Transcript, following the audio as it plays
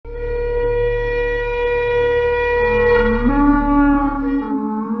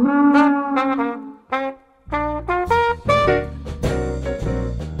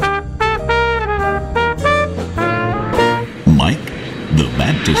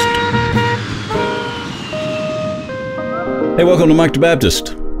Hey, welcome to Mike the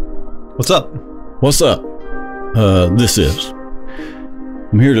Baptist. What's up? What's up? I'm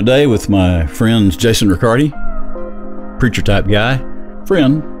here today with my friends Jason Ricciardi, preacher type guy,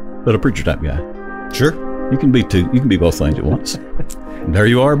 friend, but a preacher type guy. Sure. You can be two. You can be both things at once. There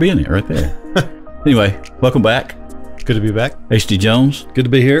you are, being it right there. Anyway, welcome back. Good to be back. H.D. Jones. Good to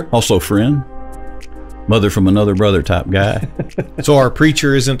be here. Also friend. Mother from another brother type guy. So our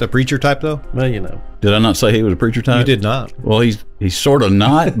preacher isn't a preacher type, though? Well, you know. Did I not say he was a preacher type? You did not. Well, he's sort of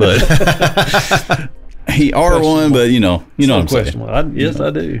not, but he are one, but you know what I'm saying. Yes,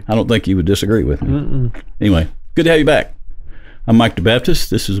 I do. I don't think you would disagree with me. Anyway, good to have you back. I'm Mike the Baptist.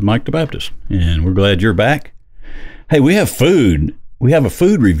 This is Mike the Baptist, and we're glad you're back. Hey, we have food. We have a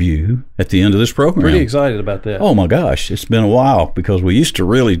food review at the end of this program. Pretty excited about that. Oh my gosh, it's been a while because we used to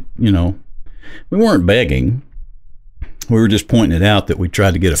really, we weren't begging. We were just pointing it out that we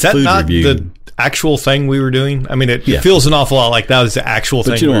tried to get a food review. Is that not the actual thing we were doing? I mean, it feels an awful lot like that is the actual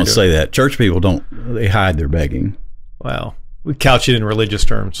thing. But you don't want to say that. Church people they hide their begging. Well, we couch it in religious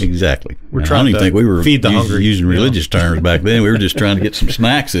terms. Exactly. We're trying to think we were feed the hungry. Using religious terms back then. We were just trying to get some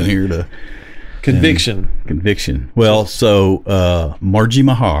snacks in here to... Conviction. Well, so Margie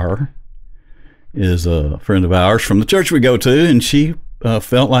Mahar is a friend of ours from the church we go to, and she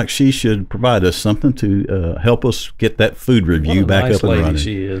felt like she should provide us something to help us get that food review back up and running.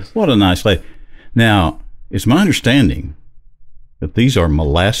 She is. What a nice lady. Now, it's my understanding that these are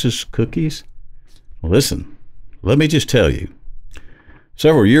molasses cookies. Listen, let me just tell you.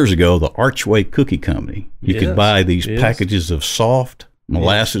 Several years ago, the Archway Cookie Company, you could buy these packages of soft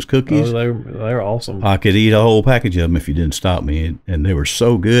molasses cookies. Oh, they're awesome. I could eat a whole package of them if you didn't stop me, and they were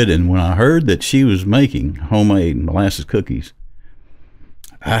so good. And when I heard that she was making homemade molasses cookies,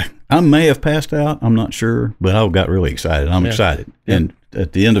 I may have passed out. I'm not sure, but I got really excited. I'm excited. Yeah. And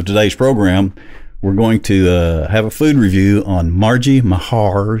at the end of today's program, we're going to have a food review on Margie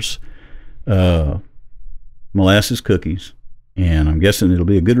Mahar's molasses cookies. And I'm guessing it'll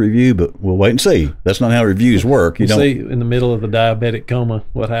be a good review, but we'll wait and see. That's not how reviews work. You don't see in the middle of the diabetic coma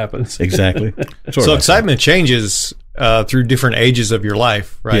what happens. Exactly. So excitement changes through different ages of your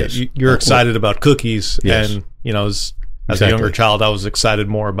life, right? Yes. You're excited about cookies, and as a younger child, I was excited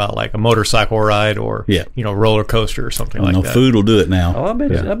more about like a motorcycle ride or roller coaster or something like that. Food will do it now. Oh, I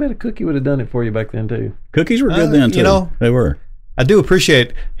bet a cookie would have done it for you back then too. Cookies were good then too. They were. I do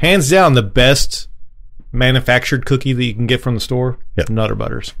appreciate hands down the best manufactured cookie that you can get from the store. Nutter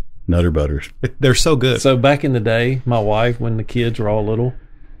Butters. They're so good. So back in the day, my wife, when the kids were all little,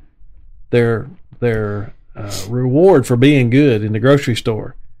 their reward for being good in the grocery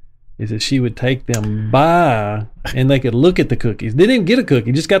store is that she would take them by and they could look at the cookies. They didn't get a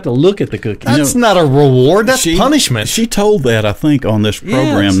cookie, just got to look at the cookies. That's not a reward. That's punishment. She told that, I think, on this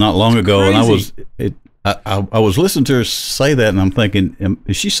program not long ago, crazy. And I was listening to her say that, and I'm thinking,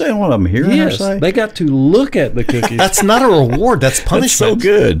 is she saying what I'm hearing her say? They got to look at the cookies. That's not a reward. That's punishment. That's so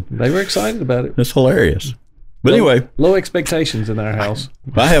good. They were excited about it. That's hilarious. But anyway. Low expectations in our house.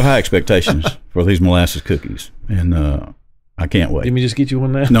 I have high expectations for these molasses cookies, and I can't wait. Let me just get you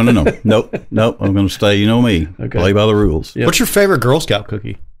one now? No. Nope. I'm going to stay, you know me. Okay. Play by the rules. Yep. What's your favorite Girl Scout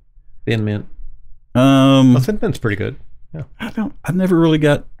cookie? Thin Mint. Thin Mint's pretty good. Yeah. I never really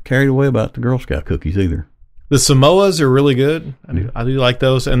got carried away about the Girl Scout cookies either. The Samoas are really good. I do like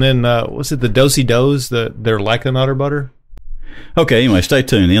those. And then, what's it, the Do-si Do's? They're like a Nutter Butter. Okay, anyway, stay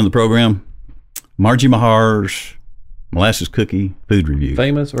tuned. The end of the program, Margie Mahar's molasses cookie food review.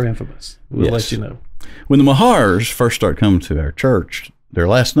 Famous or infamous? We'll let you know. When the Mahars first started coming to our church, their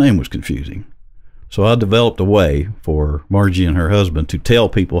last name was confusing. So I developed a way for Margie and her husband to tell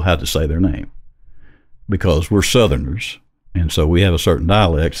people how to say their name, because we're Southerners, and so we have a certain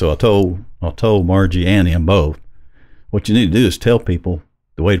dialect. So I told Margie and him both, what you need to do is tell people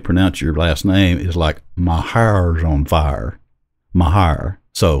the way to pronounce your last name is like Mahar's on fire. Mahar.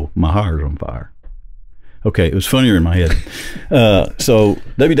 So Mahar's on fire. Okay, it was funnier in my head. So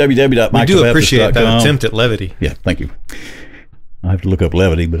www.mikethebaptist.com. We do appreciate that attempt at levity. Yeah, thank you. I have to look up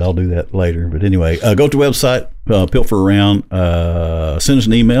levity, but I'll do that later. But anyway, go to the website, pilfer around, send us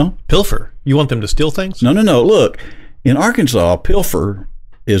an email. Pilfer? You want them to steal things? No. Look, in Arkansas, pilfer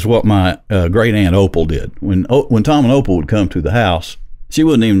is what my great aunt Opal did. When Tom and Opal would come to the house,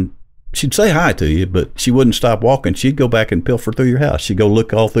 she'd say hi to you, but she wouldn't stop walking. She'd go back and pilfer through your house. She'd go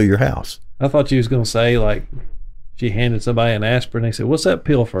look all through your house. I thought you was going to say, like, she handed somebody an aspirin. They said, "What's that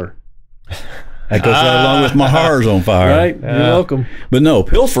pilfer?" That goes right along with Mahar's on fire. Right? You're welcome. But no,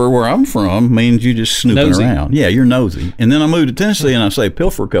 pilfer, where I'm from, means you just snooping around. Yeah, you're nosy. And then I moved to Tennessee, and I say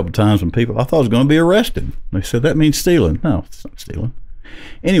pilfer a couple of times, and I thought I was going to be arrested. They said, that means stealing. No, it's not stealing.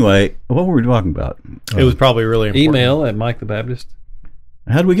 Anyway, what were we talking about? It was probably really important. Email at Mike the Baptist.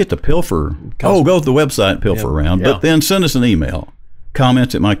 How do we get to pilfer? Go to the website and pilfer around. Yeah. But then send us an email.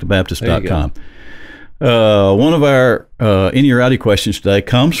 Comments at MikeTheBaptist.com. One of our Inny or Outty questions today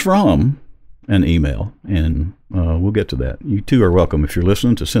comes from an email, and we'll get to that. You too are welcome, if you're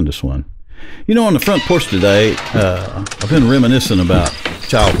listening, to send us one. You know, on the front porch today, I've been reminiscing about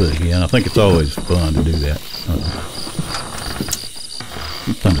childhood again. I think it's always fun to do that.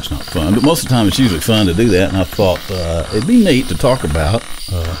 Sometimes it's not fun, but most of the time it's usually fun to do that, and I thought it'd be neat to talk about,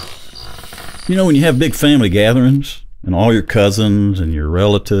 you know, when you have big family gatherings, and all your cousins and your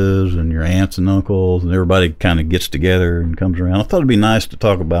relatives and your aunts and uncles and everybody kind of gets together and comes around. I thought it'd be nice to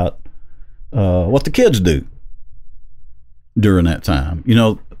talk about what the kids do during that time. You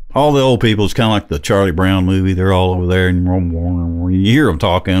know, all the old people, it's kind of like the Charlie Brown movie. They're all over there, and you hear them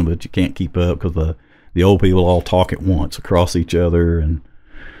talking, but you can't keep up because the old people all talk at once across each other. And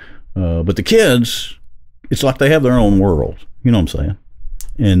but the kids, it's like they have their own world. You know what I'm saying?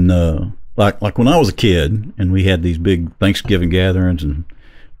 And like when I was a kid, and we had these big Thanksgiving gatherings, and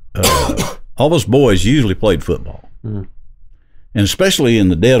all those boys usually played football. Mm. And especially in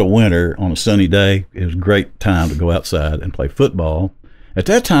the dead of winter on a sunny day, it was a great time to go outside and play football. At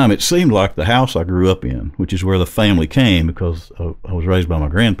that time, it seemed like the house I grew up in, which is where the family came because I was raised by my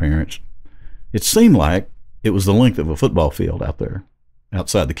grandparents, it seemed like it was the length of a football field out there,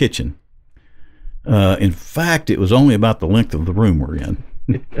 outside the kitchen. In fact, it was only about the length of the room we're in.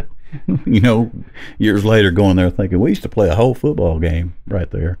 You know, years later going there thinking, we used to play a whole football game right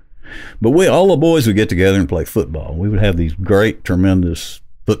there. But all the boys would get together and play football. We would have these great, tremendous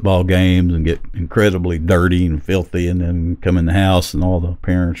football games and get incredibly dirty and filthy, and then come in the house and all the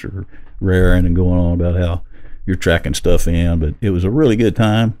parents are raring and going on about how you're tracking stuff in. But it was a really good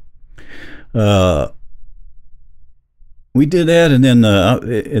time. We did that, and then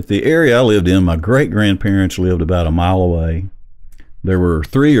at the area I lived in, my great-grandparents lived about a mile away. There were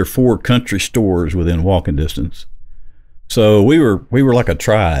 3 or 4 country stores within walking distance. So we were like a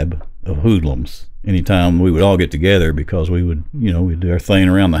tribe of hoodlums. Anytime we would all get together, because we would, you know, we'd do our thing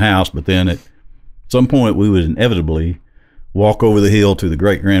around the house, but then at some point we would inevitably walk over the hill to the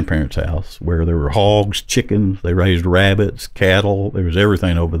great-grandparents' house, where there were hogs, chickens, they raised rabbits, cattle, there was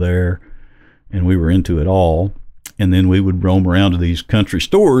everything over there, and we were into it all. And then we would roam around to these country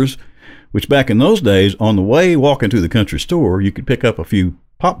stores, which back in those days, on the way walking to the country store, you could pick up a few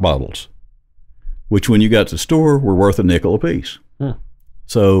pop bottles, which when you got to the store were worth a nickel apiece. Hmm.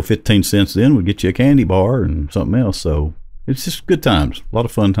 So 15 cents then would get you a candy bar and something else. So it's just good times, a lot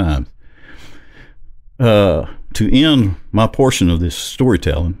of fun times. To end my portion of this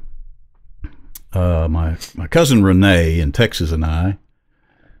storytelling, my cousin Renee in Texas and I,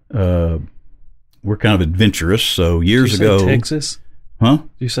 we're kind of adventurous. So years ago. Did you say Texas? Huh? Did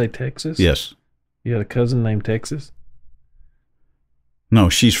you say Texas? Yes. You had a cousin named Texas? No,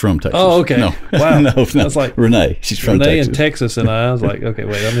 she's from Texas. Oh, okay. No. Wow. No, I was like, Renee. She's from Texas. Renee in Texas, and I was like, okay,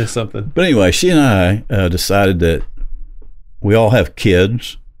 wait, I missed something. But anyway, she and I decided that we all have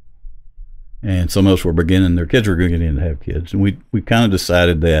kids, and some of us were their kids were beginning to have kids, and we kind of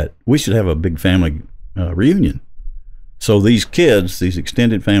decided that we should have a big family reunion. So these kids, these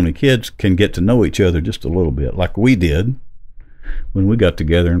extended family kids, can get to know each other just a little bit, like we did when we got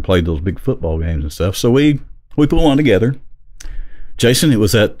together and played those big football games and stuff. So we put one together. Jason, it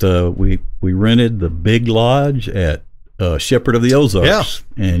was at we rented the big lodge at Shepherd of the Ozarks.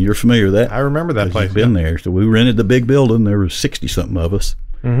 Yeah. And you're familiar with that. I remember that place. You've been there. So we rented the big building. There was 60-something of us.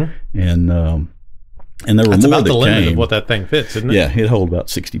 Mm-hmm. And there were That's more about that the limit came. Of what that thing fits, isn't it? Yeah, it held about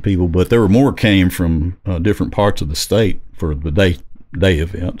 60 people, but there were more came from different parts of the state for the day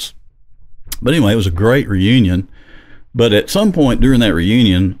events. But anyway, it was a great reunion. But at some point during that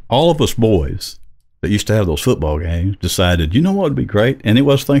reunion, all of us boys that used to have those football games decided, you know what would be great? And it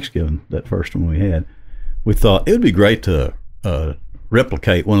was Thanksgiving, that first one we had. We thought it would be great to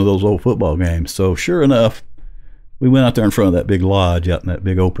replicate one of those old football games. So sure enough, we went out there in front of that big lodge out in that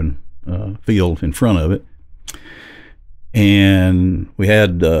big open field in front of it. And we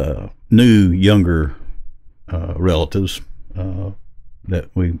had new, younger relatives that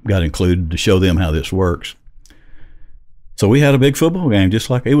we got included to show them how this works. So we had a big football game, just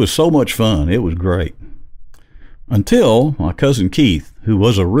like it was so much fun. It was great. Until my cousin Keith, who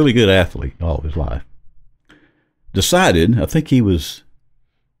was a really good athlete all of his life, decided, I think he was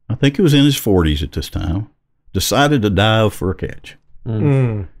in his 40s at this time, decided to dive for a catch.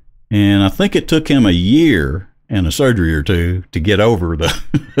 Mm. And I think it took him a year and a surgery or two to get over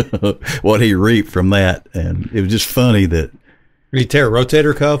the what he reaped from that. And it was just funny that. Did he tear a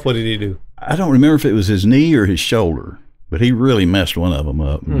rotator cuff? What did he do? I don't remember if it was his knee or his shoulder. but he really messed one of them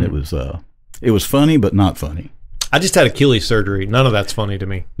up, and it was funny, but not funny. I just had Achilles surgery. None of that's funny to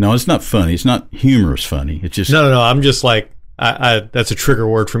me. No, it's not funny. It's not humorous funny. It's just no. I'm just like that's a trigger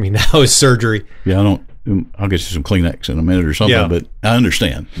word for me now is surgery. Yeah, I'll get you some Kleenex in a minute or something. Yeah. But I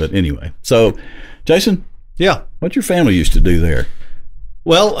understand. But anyway, so Jason, yeah, what your family used to do there?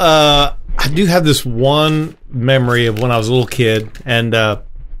 Well, I do have this one memory of when I was a little kid, and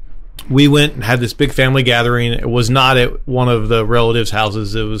we went and had this big family gathering. It was not at one of the relatives'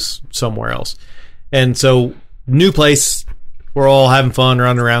 houses. It was somewhere else. And so, new place, we're all having fun,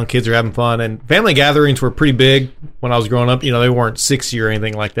 running around, kids are having fun. And family gatherings were pretty big when I was growing up. You know, they weren't 60 or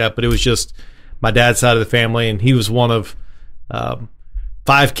anything like that, but it was just my dad's side of the family, and he was one of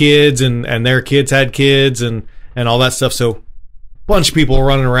 5 kids, and their kids had kids, and all that stuff. So, bunch of people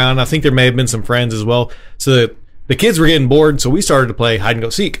running around. I think there may have been some friends as well. So the kids were getting bored, so we started to play hide and go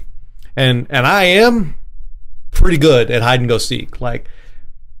seek. And I am pretty good at hide and go seek. Like,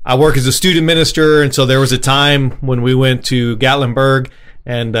 I work as a student minister, and so there was a time when we went to Gatlinburg,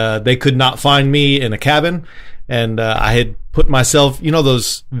 and they could not find me in a cabin, and I had put myself, you know,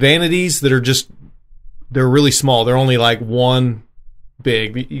 those vanities that are they're really small. They're only like one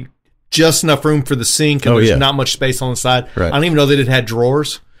big. Just enough room for the sink, and there's not much space on the side. Right. I don't even know that it had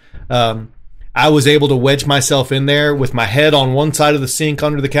drawers. I was able to wedge myself in there with my head on one side of the sink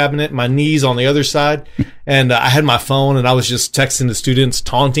under the cabinet, my knees on the other side, and I had my phone, and I was just texting the students,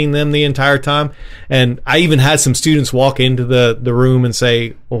 taunting them the entire time. And I even had some students walk into the room and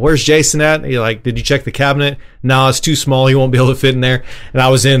say, "Well, where's Jason at?" And you're like, "Did you check the cabinet?" "No, it's too small. He won't be able to fit in there." And I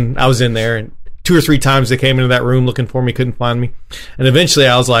was in there, and 2 or 3 times they came into that room looking for me, couldn't find me. And eventually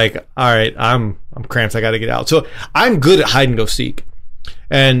I was like, all right, I'm cramped, I got to get out. So I'm good at hide and go seek.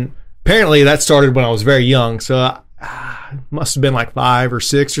 And apparently that started when I was very young. So must have been like 5 or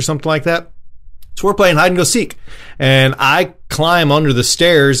 6 or something like that. So we're playing hide and go seek. And I climb under the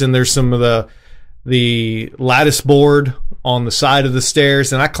stairs, and there's some of the lattice board on the side of the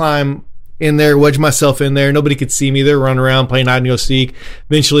stairs, and I climb in there, wedge myself in there. Nobody could see me. They're running around playing hide and go seek.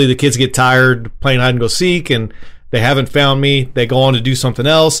 Eventually, the kids get tired playing hide and go seek, and they haven't found me. They go on to do something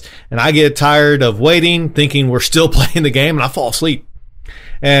else, and I get tired of waiting, thinking we're still playing the game, and I fall asleep.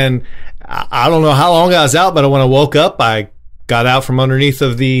 And I don't know how long I was out, but when I woke up, I got out from underneath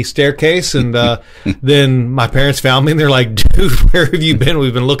of the staircase, and then my parents found me, and they're like, "Dude, where have you been?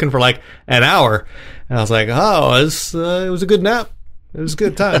 We've been looking for like an hour." And I was like, "Oh, it was a good nap. It was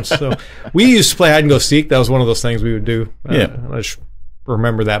good times." So we used to play hide and go seek. That was one of those things we would do. Yeah. I just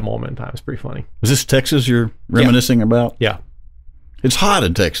remember that moment in time. It's pretty funny. Was this Texas you're reminiscing about? Yeah. It's hot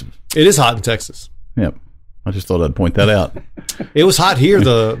in Texas. It is hot in Texas. Yep. I just thought I'd point that out. It was hot here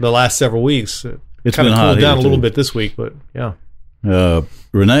the last several weeks. It's kind been of hot cooled down a here, little too. bit this week, but yeah.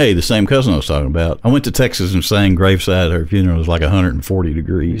 Renee, the same cousin I was talking about, I went to Texas and sang graveside at her funeral. It was like 140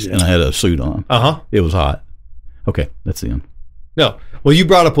 degrees, and I had a suit on. Uh-huh. It was hot. Okay, that's the end. No. Well, you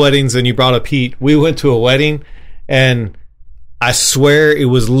brought up weddings, and you brought up heat. We went to a wedding, and I swear it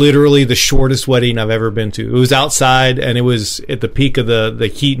was literally the shortest wedding I've ever been to. It was outside, and it was at the peak of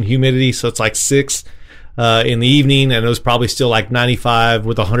the heat and humidity, so it's like 6 in the evening, and it was probably still like 95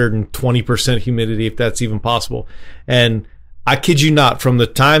 with 120% humidity, if that's even possible. And I kid you not, from the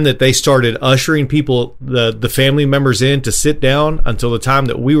time that they started ushering people, the family members in to sit down, until the time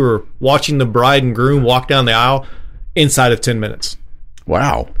that we were watching the bride and groom walk down the aisle, inside of 10 minutes.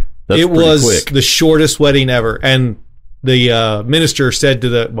 Wow. That's it was quick. The shortest wedding ever. And the minister said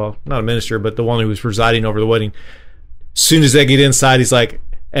to not a minister, but the one who was presiding over the wedding, as soon as they get inside, he's like,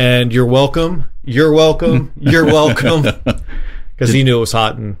 "And you're welcome, you're welcome, you're welcome." Because he knew it was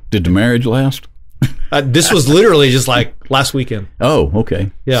hot. And did the marriage last? This was literally just like last weekend. Oh, okay.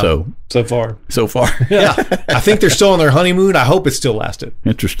 Yeah. So far. Yeah. I think they're still on their honeymoon. I hope it still lasted.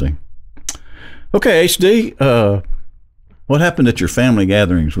 Interesting. Okay, HD, what happened at your family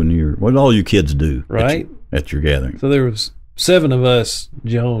gatherings what did all you kids do right at your gathering? So there was 7 of us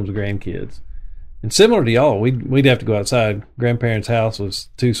Jones grandkids. And similar to y'all, we'd have to go outside. Grandparents' house was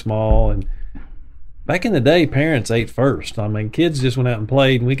too small, and back in the day, parents ate first. I mean, kids just went out and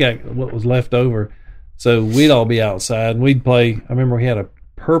played, and we got what was left over. So we'd all be outside, and we'd play. I remember we had a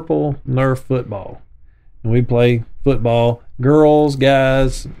purple Nerf football, and we'd play football, girls,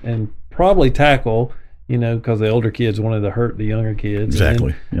 guys, and probably tackle, because the older kids wanted to hurt the younger kids.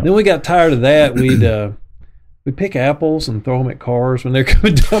 Exactly. Then we got tired of that. We'd pick apples and throw them at cars when they're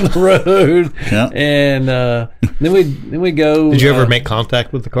coming down the road. Yeah. And then we'd go. Did you ever make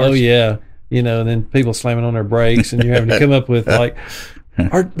contact with the cars? Oh, yeah. And then people slamming on their brakes, and you're having to come up with like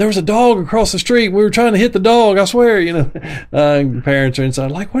There was a dog across the street. We were trying to hit the dog. I swear, parents are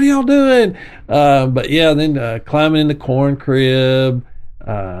inside like, what are y'all doing? But yeah, then climbing in the corn crib.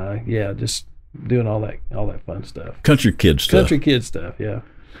 Just doing all that fun stuff. Country kid stuff. Yeah.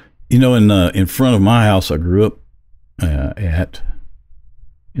 In front of my house I grew up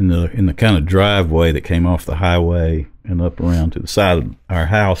in the kind of driveway that came off the highway and up around to the side of our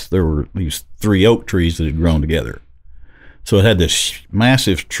house, there were these 3 oak trees that had grown together. So it had this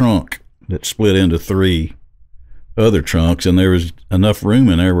massive trunk that split into 3 other trunks, and there was enough room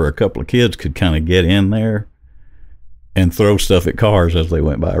in there where a couple of kids could kind of get in there and throw stuff at cars as they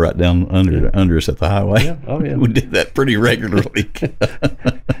went by right down under us at the highway. Yeah. Oh, yeah. We did that pretty regularly.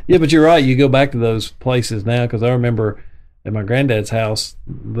 Yeah, but you're right. You go back to those places now, because I remember at my granddad's house,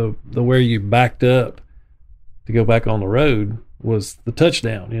 the where you backed up to go back on the road was the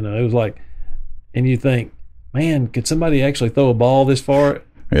touchdown. It was like, and you think, man, could somebody actually throw a ball this far?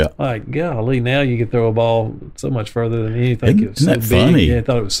 Yeah. Like, golly, now you can throw a ball so much further than anything. It was so that big. funny? Yeah, I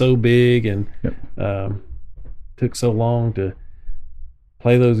thought it was so big, and took so long to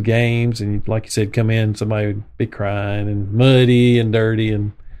play those games. And like you said, come in, somebody would be crying and muddy and dirty,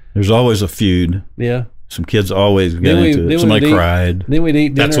 and there's always a feud. Yeah. Some kids always get into it. Somebody cried. Then we'd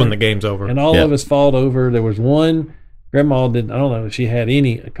eat dinner. That's when the game's over. And all of us fought over. There was one, Grandma didn't, I don't know if she had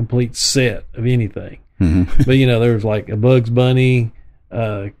a complete set of anything. Mm-hmm. But, there was like a Bugs Bunny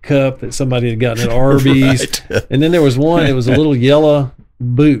cup that somebody had gotten at Arby's. Right. And then there was one, it was a little yellow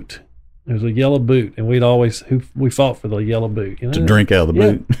boot. It was a yellow boot. And we fought for the yellow boot. To drink out of the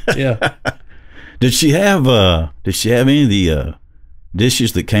boot. Yeah. Did she have any of the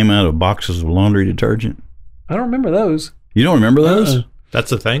dishes that came out of boxes of laundry detergent? I don't remember those. You don't remember those?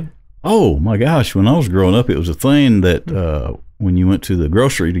 That's a thing? Oh, my gosh. When I was growing up, it was a thing that when you went to the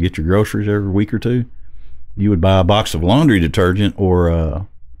grocery to get your groceries every week or two, you would buy a box of laundry detergent or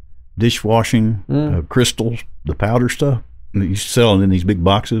dishwashing crystals, the powder stuff. And they used to sell it in these big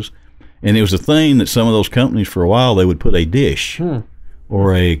boxes. And it was a thing that some of those companies, for a while, they would put a dish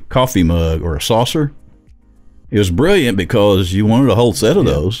or a coffee mug or a saucer. It was brilliant because you wanted a whole set of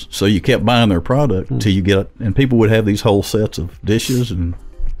those, so you kept buying their product until you get it. And people would have these whole sets of dishes, and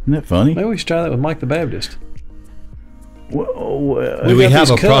isn't that funny? Maybe we should try that with Mike the Baptist. Well, do we have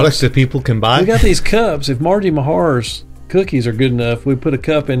a product that people can buy? We got these cups. If Margie Mahar's cookies are good enough, we put a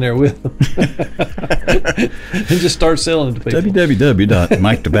cup in there with them and just start selling it to people.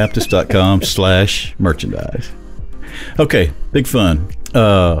 www.mikethebaptist.com/merchandise. Okay, big fun.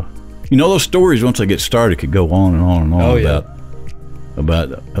 Those stories, once they get started, could go on and on and on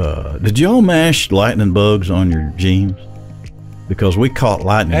about did y'all mash lightning bugs on your jeans? Because we caught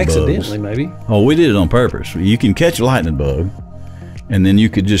lightning bugs. Accidentally, maybe. Oh, we did it on purpose. You can catch a lightning bug, and then you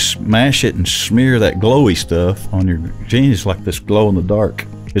could just mash it and smear that glowy stuff on your jeans. It's like this glow in the dark.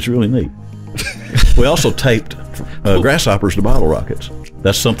 It's really neat. We also taped grasshoppers to bottle rockets.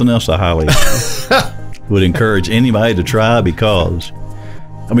 That's something else I highly would encourage anybody to try, because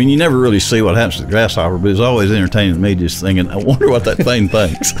you never really see what happens to the grasshopper, but it's always entertaining to me just thinking, I wonder what that thing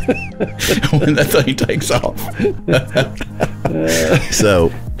thinks when that thing takes off. So,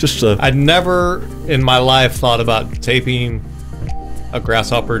 just I'd never in my life thought about taping a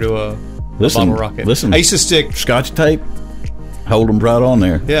grasshopper to a bottle rocket. Listen, I used to stick Scotch tape, hold them right on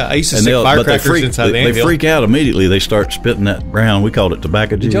there. Yeah, I used to stick firecrackers inside the anthill. They freak out immediately. They start spitting that brown. We called it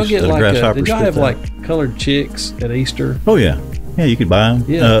tobacco juice. Did y'all get did y'all have out. colored chicks at Easter? Oh yeah. Yeah, you could buy them.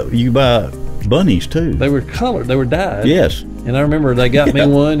 Yeah. You could buy bunnies too. They were colored. They were dyed. Yes. And I remember they got me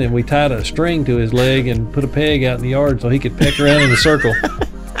one, and we tied a string to his leg and put a peg out in the yard so he could peck around in a circle.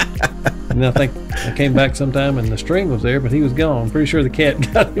 And I think I came back sometime and the string was there, but he was gone. I'm pretty sure the cat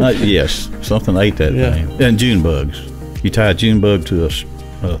got him. Yes, something ate that thing. And June bugs. You tie a June bug to a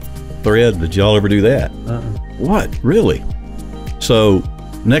thread. Did y'all ever do that? What? Really? So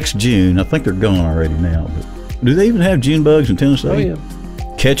next June, I think they're gone already now, but do they even have June bugs in Tennessee? Oh, yeah.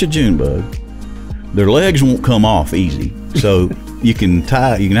 Catch a June bug. Their legs won't come off easy. So you can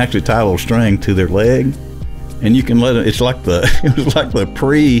actually tie a little string to their leg, and you can let it. It was like the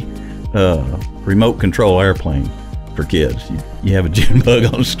remote control airplane for kids. You have a June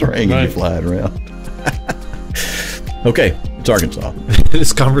bug on a string and you fly it around. Okay, it's Arkansas.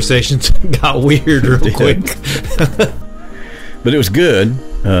 This conversation got weird real quick. But it was good.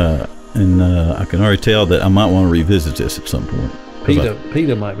 And I can already tell that I might want to revisit this at some point.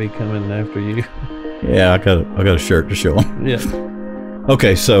 PETA might be coming after you. Yeah, I got a shirt to show them. Yeah.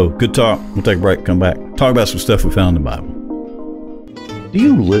 Okay, so good talk. We'll take a break, come back. Talk about some stuff we found in the Bible. Do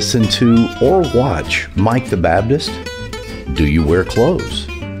you listen to or watch Mike the Baptist? Do you wear clothes?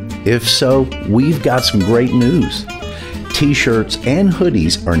 If so, we've got some great news. T-shirts and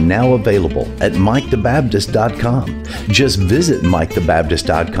hoodies are now available at MikeTheBaptist.com. Just visit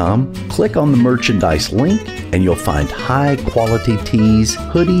MikeTheBaptist.com, click on the merchandise link, and you'll find high-quality tees,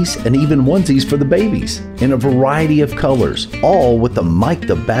 hoodies, and even onesies for the babies in a variety of colors, all with the Mike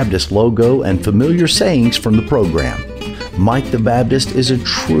the Baptist logo and familiar sayings from the program. Mike the Baptist is a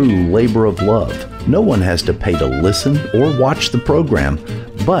true labor of love. No one has to pay to listen or watch the program,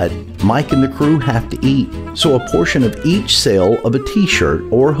 but Mike and the crew have to eat. So a portion of each sale of a t-shirt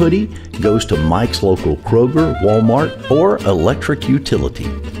or hoodie goes to Mike's local Kroger, Walmart, or electric utility.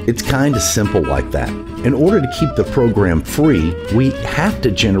 It's kind of simple like that. In order to keep the program free, we have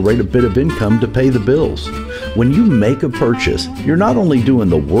to generate a bit of income to pay the bills. When you make a purchase, you're not only doing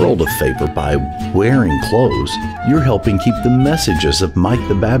the world a favor by wearing clothes, you're helping keep the messages of Mike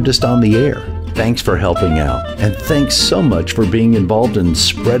the Baptist on the air. Thanks for helping out, and thanks so much for being involved in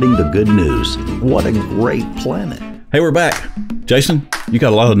spreading the good news. What a great planet. Hey, we're back. Jason, you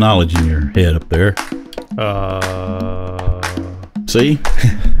got a lot of knowledge in your head up there. See?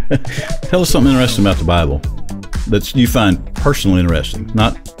 Tell us something interesting about the Bible that you find personally interesting,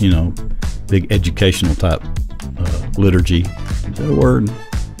 not, big educational type liturgy. Is that a word?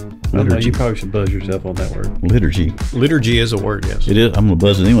 No, you probably should buzz yourself on that word. Liturgy. Liturgy is a word, yes. It is. I'm going to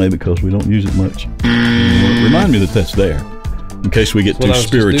buzz it anyway because we don't use it much. Remind me that that's there in case we get too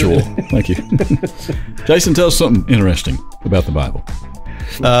spiritual. Thank you. Jason, tell us something interesting about the Bible.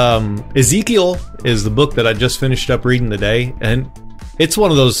 Ezekiel is the book that I just finished up reading today, and it's one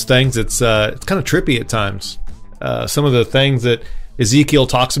of those things that's it's kind of trippy at times. Some of the things that Ezekiel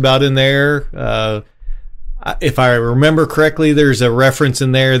talks about in there, if I remember correctly, there's a reference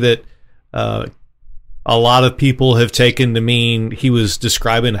in there that a lot of people have taken to mean he was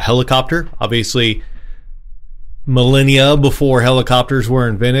describing a helicopter. Obviously, millennia before helicopters were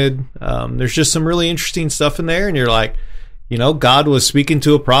invented. There's just some really interesting stuff in there, and you're like, God was speaking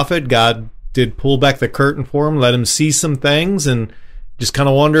to a prophet. God did pull back the curtain for him, let him see some things, and just kind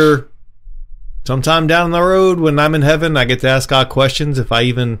of wonder, sometime down the road when I'm in heaven, I get to ask God questions, if I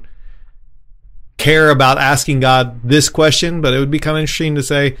even care about asking God this question. But it would be kind of interesting to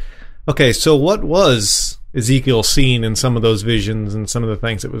say, okay, so what was Ezekiel seeing in some of those visions and some of the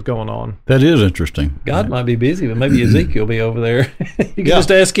things that was going on? That is interesting. God might be busy, but maybe Ezekiel will be over there. You can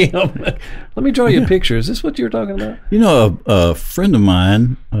just ask him, let me draw you a picture. Is this what you were talking about? A friend of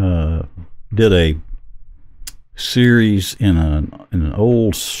mine did a series in an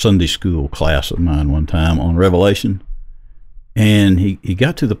old Sunday school class of mine one time on Revelation, and he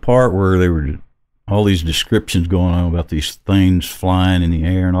got to the part where there were all these descriptions going on about these things flying in the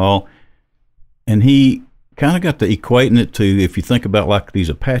air and all, and he kind of got to equating it to, if you think about like these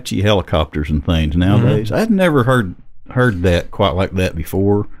Apache helicopters and things nowadays. Mm-hmm. I'd never heard that quite like that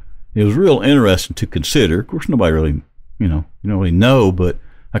before. It was real interesting to consider. Of course, nobody really, you don't really know, but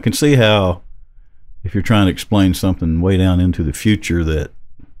I can see how if you're trying to explain something way down into the future that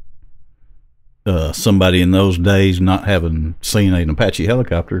somebody in those days not having seen an Apache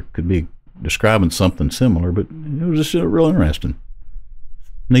helicopter could be describing something similar, but it was just real interesting.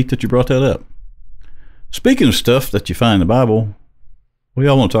 Neat that you brought that up. Speaking of stuff that you find in the Bible, what do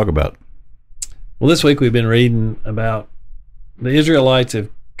y'all want to talk about? Well, this week we've been reading about the Israelites have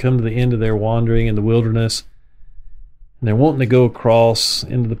come to the end of their wandering in the wilderness, and they're wanting to go across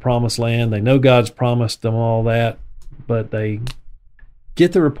into the promised land. They know God's promised them all that, but they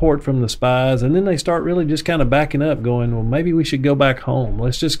get the report from the spies, and then they start really just kind of backing up, going, well, maybe we should go back home.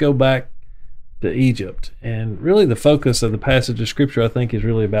 Let's just go back to Egypt. And really the focus of the passage of Scripture, I think, is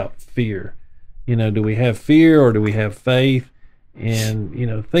really about fear. Do we have fear or do we have faith? And,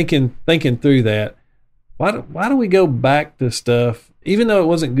 thinking through that, why do we go back to stuff, even though it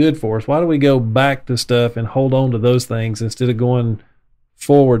wasn't good for us? Why do we go back to stuff and hold on to those things instead of going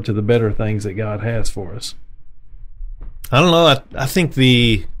forward to the better things that God has for us? I don't know. I think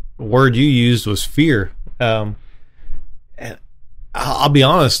the word you used was fear. And I'll be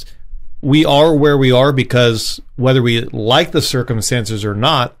honest, we are where we are because whether we like the circumstances or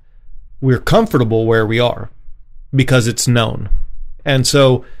not, we're comfortable where we are because it's known. And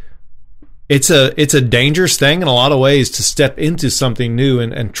so it's a dangerous thing in a lot of ways to step into something new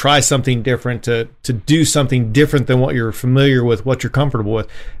and try something different, to do something different than what you're familiar with, what you're comfortable with.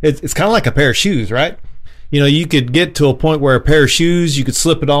 It's kind of like a pair of shoes, right? You could get to a point where a pair of shoes, you could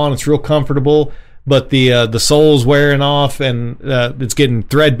slip it on, it's real comfortable, but the sole's wearing off and it's getting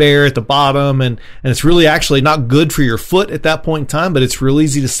threadbare at the bottom, and it's really actually not good for your foot at that point in time, but it's real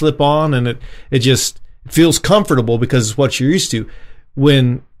easy to slip on, and it just feels comfortable because it's what you're used to,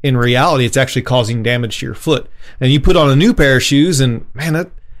 when in reality it's actually causing damage to your foot. And you put on a new pair of shoes and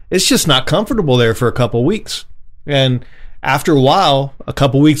man, it's just not comfortable there for a couple of weeks. And after a while, a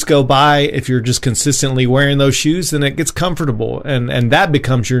couple weeks go by, if you're just consistently wearing those shoes, then it gets comfortable, and that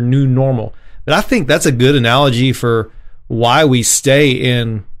becomes your new normal. But I think that's a good analogy for why we stay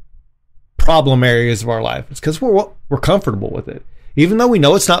in problem areas of our life. It's because we're comfortable with it. Even though we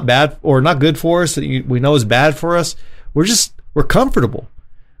know it's not bad or not good for us, that we know is bad for us, we're comfortable.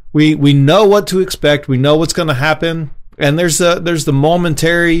 We know what to expect. We know what's going to happen. And there's the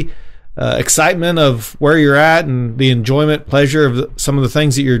momentary excitement of where you're at and the enjoyment, pleasure of some of the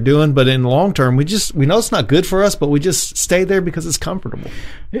things that you're doing. But in the long term, we know it's not good for us, but we just stay there because it's comfortable.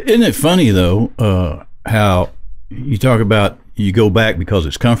 Isn't it funny though, how you talk about you go back because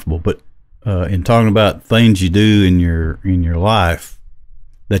it's comfortable, but in talking about things you do in your life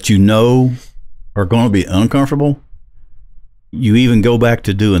that you know are going to be uncomfortable, you even go back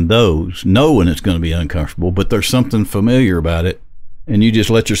to doing those knowing it's going to be uncomfortable, but there's something familiar about it, and you just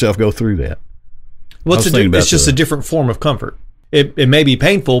let yourself go through that. Well, it's just a different form of comfort. It may be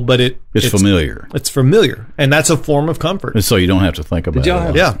painful, but it's familiar. It's familiar, and that's a form of comfort. And so you don't have to think about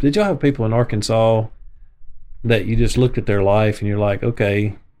it. Did y'all have people in Arkansas that you just looked at their life and you're like,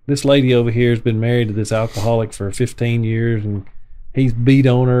 okay, this lady over here has been married to this alcoholic for 15 years, and he's beat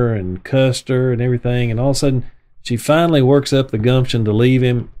on her and cussed her and everything, and all of a sudden she finally works up the gumption to leave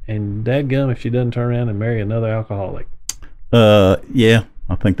him, and dadgum if she doesn't turn around and marry another alcoholic. Yeah,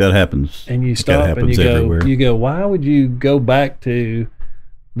 I think that happens. And you stop and you go, why would you go back to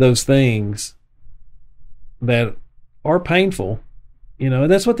those things that are painful? You know,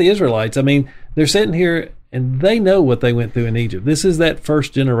 and that's what the Israelites, I mean, they're sitting here and they know what they went through in Egypt. This is that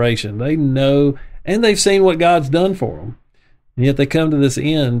first generation. They know, and they've seen what God's done for them. And yet they come to this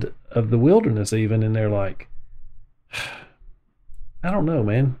end of the wilderness even, and they're like, I don't know,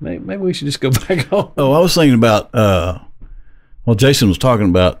 man. Maybe we should just go back home. Oh, I was thinking about, Jason was talking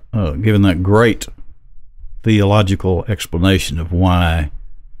about giving that great theological explanation of why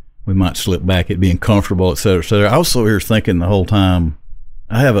we might slip back, it being comfortable, et cetera, et cetera. I was over here thinking the whole time,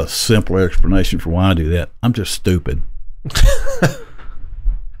 I have a simpler explanation for why I do that. I'm just stupid.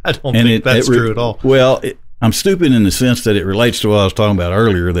 I don't think that's true at all. Well, I'm stupid in the sense that it relates to what I was talking about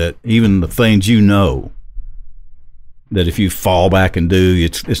earlier, that even the things you know, that if you fall back and do,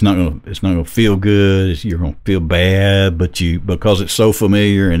 it's not going to feel good. You're going to feel bad, but because it's so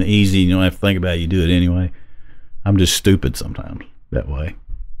familiar and easy, you don't have to think about it. You do it anyway. I'm just stupid sometimes that way.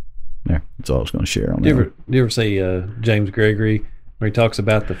 There, that's all I was going to share on that. Do you ever see James Gregory where he talks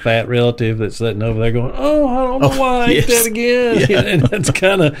about the fat relative that's sitting over there going, "Oh, I don't know why I ate that again." Yeah. And that's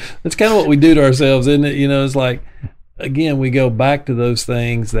kind of what we do to ourselves, isn't it? You know, it's like, again, we go back to those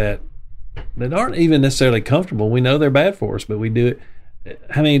things that aren't even necessarily comfortable. We know they're bad for us, but we do it.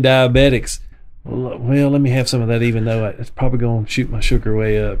 How many diabetics? Well, let me have some of that, even though it's probably going to shoot my sugar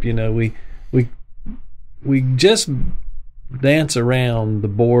way up. You know, we just dance around the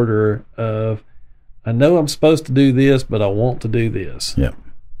border of, I know I'm supposed to do this, but I want to do this. Yeah,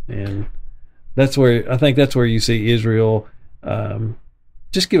 and that's where you see Israel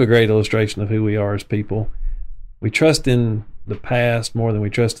just give a great illustration of who we are as people. We trust in the past more than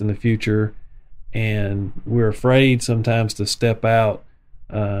we trust in the future, and we're afraid sometimes to step out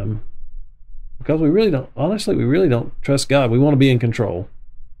because we really don't trust God. We want to be in control.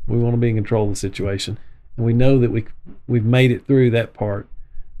 We want to be in control of the situation, and we know that we've made it through that part.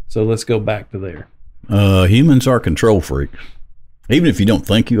 So let's go back to there. Humans are control freaks, even if you don't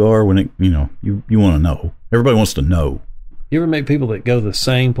think you are. When you want to know. Everybody wants to know. You ever meet people that go to the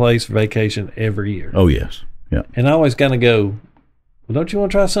same place for vacation every year? Oh yes. Yeah. And I always kind of go, well, don't you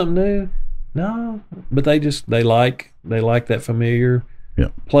want to try something new? No, but they like that familiar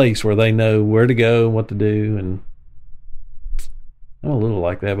place where they know where to go and what to do. And I'm a little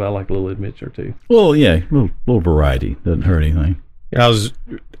like that, but I like a little adventure too. Well, yeah, a little variety doesn't hurt anything. Yeah, I was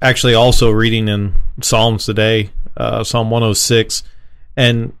actually also reading in Psalms today, Psalm 106,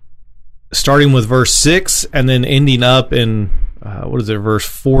 and starting with verse 6 and then ending up in verse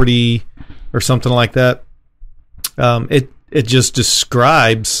 40 or something like that. It just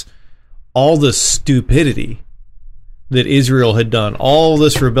describes all the stupidity that Israel had done, all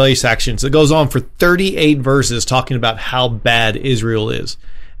this rebellious actions. It goes on for 38 verses talking about how bad Israel is.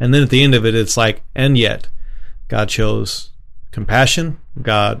 And then at the end of it, it's like, and yet God shows compassion,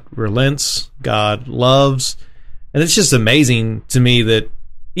 God relents, God loves. And it's just amazing to me that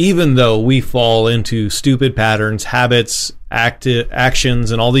even though we fall into stupid patterns, habits,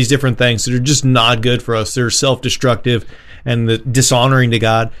 actions, and all these different things that are just not good for us, they're self-destructive and dishonoring to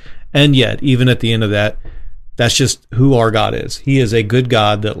God, and yet, even at the end of that, that's just who our God is. He is a good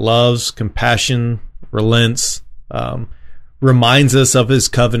God that loves, compassion, relents, reminds us of his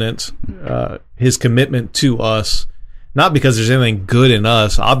covenant, his commitment to us, not because there's anything good in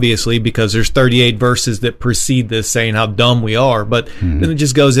us, obviously, because there's 38 verses that precede this saying how dumb we are, but then it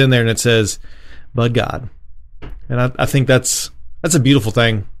just goes in there and it says, but God. And I think that's a beautiful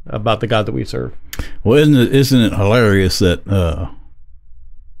thing about the God that we serve. Well, isn't it hilarious that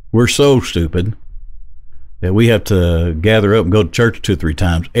we're so stupid that we have to gather up and go to church 2 or 3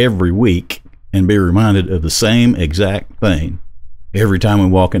 times every week and be reminded of the same exact thing every time we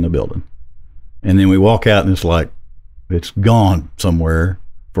walk in the building. And then we walk out and it's like it's gone somewhere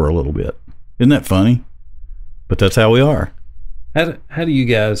for a little bit. Isn't that funny? But that's how we are. How do you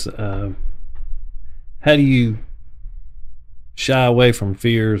guys how do you shy away from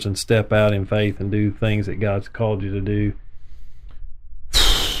fears and step out in faith and do things that God's called you to do?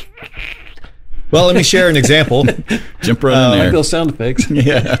 Well, let me share an example. Jump right in there. Like those sound effects.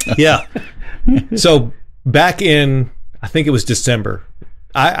 Yeah. So back in, I think it was December,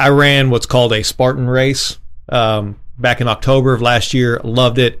 I ran what's called a Spartan race back in October of last year.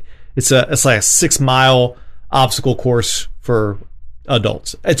 Loved it. It's like a 6-mile obstacle course for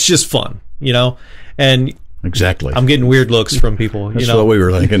adults. It's just fun, and exactly. I'm getting weird looks from people. That's what we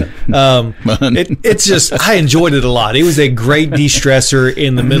were thinking. It's just, I enjoyed it a lot. It was a great de-stressor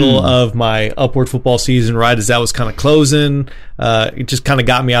in the middle of my upward football season, right as that was kind of closing. It just kind of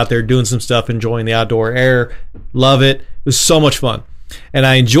got me out there doing some stuff, enjoying the outdoor air. Love it. It was so much fun. And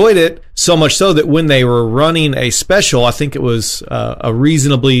I enjoyed it so much so that when they were running a special, I think it was a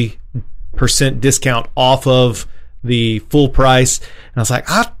reasonably % discount off of the full price. And I was like,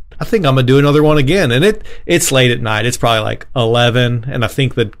 I think I'm going to do another one again. And it's late at night. It's probably like 11. And I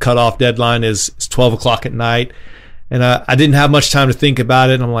think the cutoff deadline is 12 o'clock at night. And I didn't have much time to think about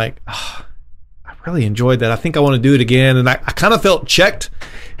it. And I'm like, I really enjoyed that. I think I want to do it again. And I kind of felt checked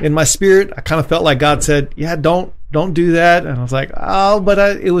in my spirit. I kind of felt like God said, yeah, don't do that. And I was like, but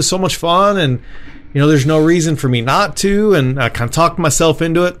it was so much fun. And, there's no reason for me not to. And I kind of talked myself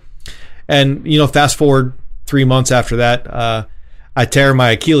into it. And, fast forward 3 months after that, I tear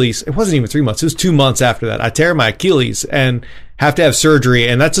my Achilles. It wasn't even 3 months. It was 2 months after that. I tear my Achilles and have to have surgery.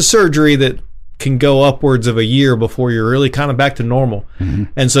 And that's a surgery that can go upwards of a year before you're really kind of back to normal. Mm-hmm.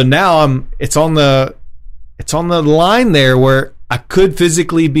 And so now it's on the line there where I could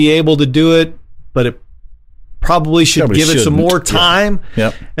physically be able to do it, but it probably should give it some more time.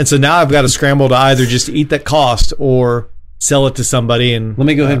 Yep. And so now I've got to scramble to either just eat that cost or sell it to somebody. And let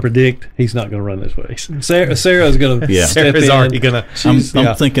me go ahead and predict he's not going to run this way. Sarah's going to step Sarah's in. already going to.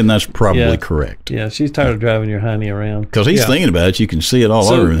 I'm thinking that's probably correct. Yeah, she's tired of driving your honey around. Because he's thinking about it. You can see it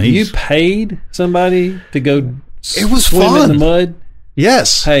all over. And you paid somebody to go it was swim fun. in the mud?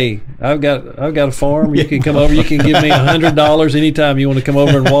 Yes. Hey, I've got a farm. You can come over. You can give me $100 anytime you want to come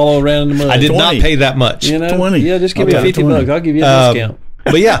over and wallow around in the mud. I did not pay that much. 20. Yeah, just give me $50. I'll give you a discount.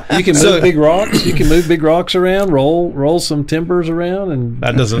 But yeah, you can move big rocks. You can move big rocks around, roll some timbers around, and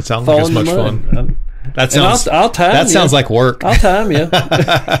that doesn't sound like as much fun. That sounds. I'll time that sounds like work. I'll time you.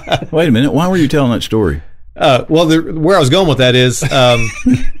 Wait a minute. Why were you telling that story? Well, where I was going with that is,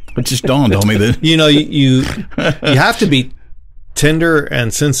 it just dawned on me that you have to be tender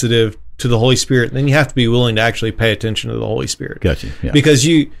and sensitive to the Holy Spirit. Then you have to be willing to actually pay attention to the Holy Spirit. Gotcha. Yeah. Because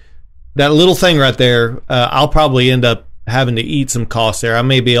that little thing right there, I'll probably end up having to eat some costs there. I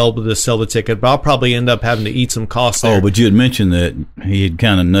may be able to sell the ticket, but I'll probably end up having to eat some costs there. Oh, but you had mentioned that he had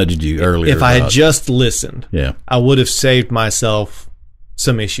kind of nudged you earlier. If I had just listened, yeah, I would have saved myself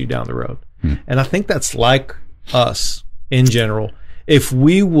some issue down the road. And I think that's like us in general. If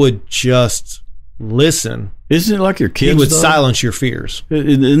we would just listen, isn't it like your kids? He would silence your fears.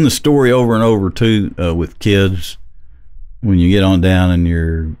 In the story over and over too, with kids, when you get on down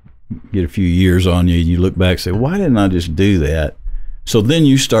and get a few years on you, you look back and say, why didn't I just do that? So then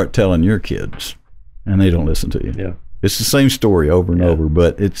you start telling your kids and they don't listen to you. Yeah. It's the same story over and over,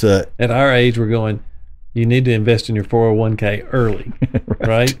 but it's at our age, we're going, you need to invest in your 401k early,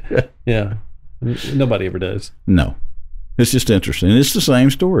 right? Yeah. Nobody ever does. No. It's just interesting. It's the same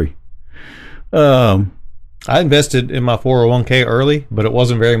story. I invested in my 401k early, but it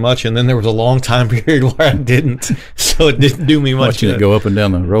wasn't very much. And then there was a long time period where I didn't. So it didn't do me much Watching good. It go up and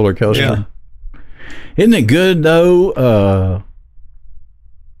down the roller coaster. Yeah. Isn't it good, though,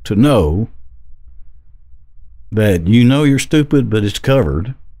 to know that you're stupid, but it's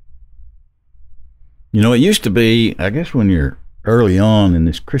covered? It used to be, I guess when you're early on in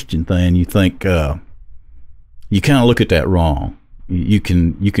this Christian thing, you think you kind of look at that wrong. You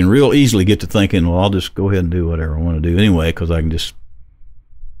can real easily get to thinking, well, I'll just go ahead and do whatever I want to do anyway because I can just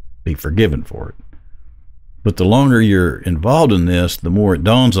be forgiven for it. But the longer you're involved in this, the more it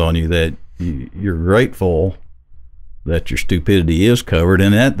dawns on you that you're grateful that your stupidity is covered,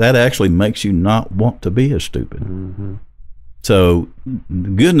 and that actually makes you not want to be as stupid. Mm-hmm. So the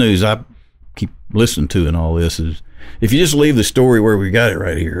good news I keep listening to in all this is, if you just leave the story where we got it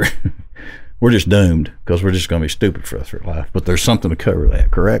right here, we're just doomed, because we're just going to be stupid for the rest of our life. But there's something to cover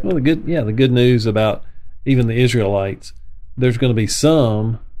that, correct? Well, the good news about even the Israelites, there's going to be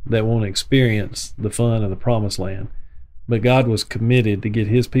some that won't experience the fun of the promised land. But God was committed to get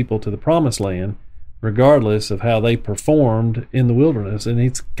his people to the promised land, regardless of how they performed in the wilderness. And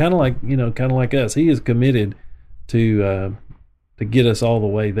it's kind of like us. He is committed to get us all the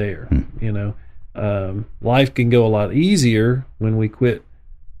way there. Life can go a lot easier when we quit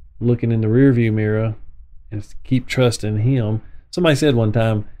looking in the rearview mirror and keep trusting him. Somebody said one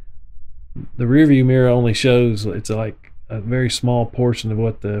time, the rearview mirror only shows, it's like a very small portion of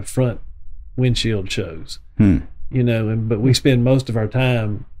what the front windshield shows. But we spend most of our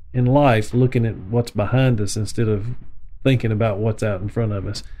time in life looking at what's behind us instead of thinking about what's out in front of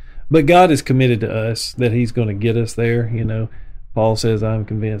us. But God is committed to us that he's going to get us there. Paul says, I'm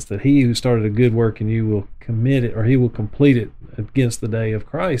convinced that he who started a good work in you will commit it, or he will complete it against the day of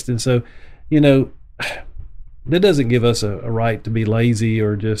Christ. And so, that doesn't give us a right to be lazy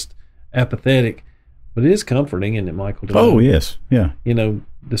or just apathetic, but it is comforting, isn't it, Michael? Oh, yes. Yeah.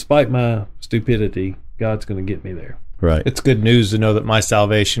 Despite my stupidity, God's going to get me there. Right. It's good news to know that my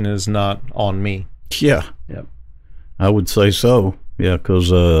salvation is not on me. Yeah. Yep. I would say so. Yeah, because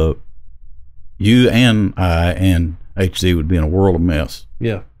you and I and HZ would be in a world of mess.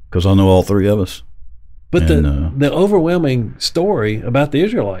 Yeah. Because I know all three of us. But the overwhelming story about the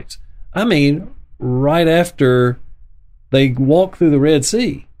Israelites, I mean, right after they walk through the Red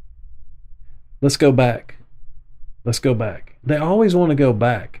Sea, let's go back. They always want to go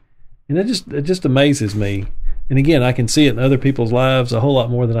back. And it just amazes me. And again, I can see it in other people's lives a whole lot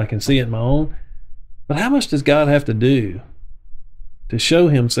more than I can see it in my own. But how much does God have to do to show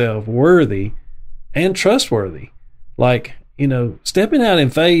himself worthy and trustworthy? Like, stepping out in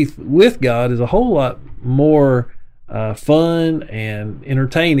faith with God is a whole lot more fun and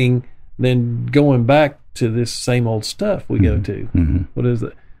entertaining than going back to this same old stuff we go to. Mm-hmm. What is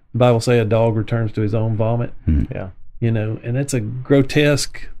it? The Bible say a dog returns to his own vomit. Mm-hmm. Yeah. And it's a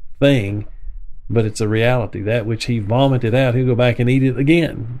grotesque thing, but it's a reality. That which he vomited out, he'll go back and eat it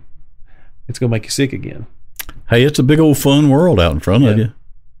again. It's going to make you sick again. Hey, it's a big old fun world out in front of you.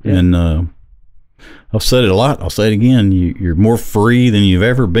 Yeah. And I've said it a lot. I'll say it again. You're more free than you've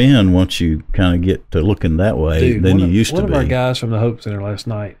ever been once you kind of get to looking that way than you used to be. One of our guys from the Hope Center last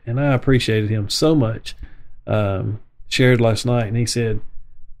night, and I appreciated him so much, shared last night, and he said,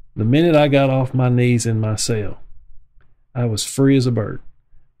 the minute I got off my knees in my cell, I was free as a bird,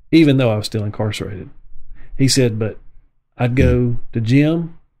 even though I was still incarcerated. He said, but I'd go to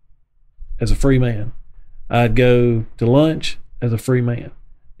gym as a free man. I'd go to lunch as a free man,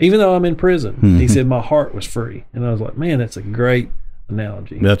 even though I'm in prison. Mm-hmm. He said my heart was free. And I was like, man, that's a great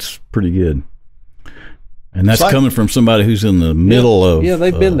analogy. That's pretty good. And that's coming from somebody who's in the middle of... Yeah,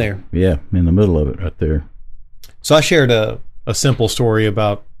 they've been there. Yeah, in the middle of it right there. So I shared a simple story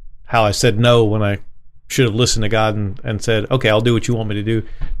about how I said no when I should have listened to God and said, okay, I'll do what you want me to do. Do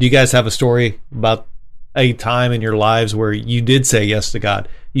you guys have a story about a time in your lives where you did say yes to God?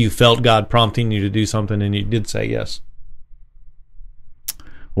 You felt God prompting you to do something and you did say yes?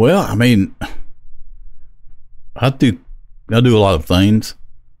 Well, I mean, I do a lot of things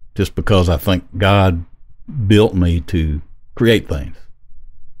just because I think God built me to create things.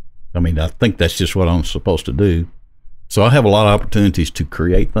 I mean, I think that's just what I'm supposed to do. So I have a lot of opportunities to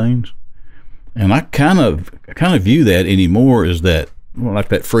create things. And I kind of view that anymore as that, like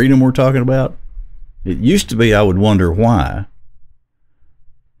that freedom we're talking about. It used to be I would wonder why,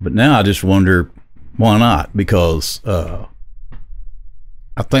 but now I just wonder why not, because I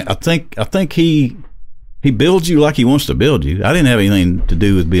think he builds you like he wants to build you. I didn't have anything to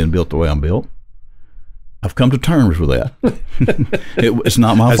do with being built the way I'm built. I've come to terms with that. It's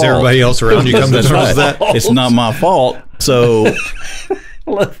not my fault. Has everybody else around you come to terms with that? It's not my fault. So,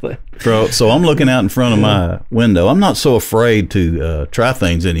 so I'm looking out in front of my window. I'm not so afraid to try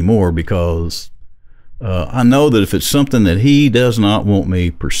things anymore because I know that if it's something that he does not want me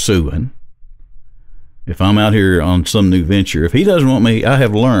pursuing, if I'm out here on some new venture, if he doesn't want me, I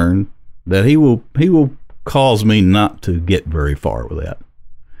have learned that he will cause me not to get very far with that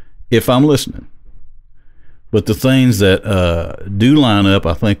if I'm listening. But the things that do line up,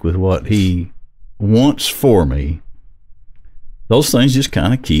 I think, with what he wants for me, those things just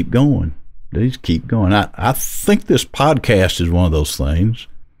kind of keep going. They just keep going. I think this podcast is one of those things.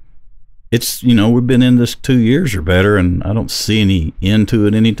 It's, we've been in this 2 years or better, and I don't see any end to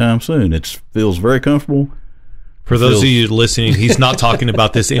it anytime soon. It feels very comfortable For those of you listening, he's not talking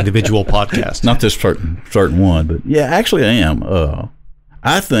about this individual podcast. Not this certain one, but yeah, actually I am.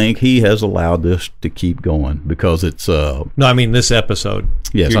 I think he has allowed this to keep going because it's no, I mean this episode.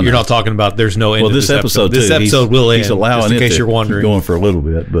 Yes, you're not talking about there's no end. Well, to this episode This episode will end. He's allowing just in it case to you're wondering. keep going for a little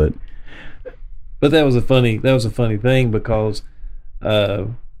bit, but that was a funny thing because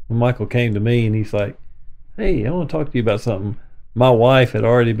when Michael came to me and he's like, "Hey, I want to talk to you about something." My wife had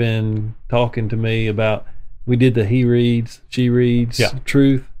already been talking to me about. We did the He Reads, She Reads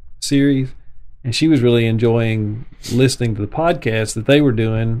Truth series, and she was really enjoying listening to the podcast that they were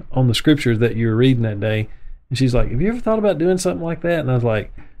doing on the scriptures that you were reading that day. And she's like, "Have you ever thought about doing something like that?" And I was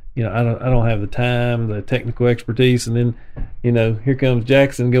like, "I don't have the time, the technical expertise." And then, here comes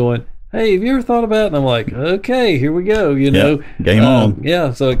Jackson going, "Hey, have you ever thought about it?" And I'm like, "Okay, here we go." Game on.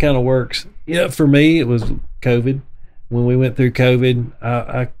 Yeah, so it kind of works. For me, it was COVID. When we went through COVID,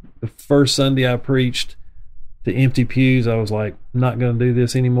 the first Sunday I preached to empty pews, I was like, I'm not going to do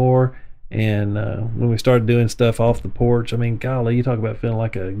this anymore. And when we started doing stuff off the porch, I mean, golly, you talk about feeling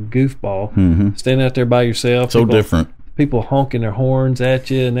like a goofball, standing out there by yourself. So different. People honking their horns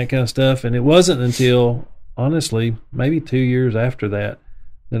at you and that kind of stuff. And it wasn't until, honestly, maybe 2 years after that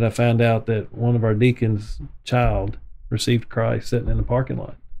I found out that one of our deacons' child received Christ sitting in the parking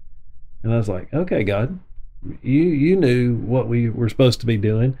lot. And I was like, okay, God, you knew what we were supposed to be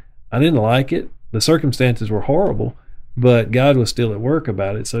doing. I didn't like it. The circumstances were horrible, but God was still at work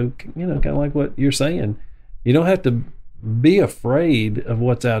about it. So, kind of like what you're saying, you don't have to be afraid of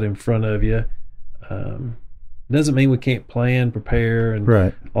what's out in front of you. Doesn't mean we can't plan, prepare,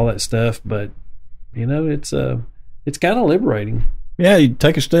 and all that stuff, but it's kind of liberating. Yeah, you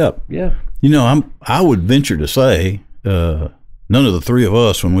take a step. Yeah. I would venture to say, none of the three of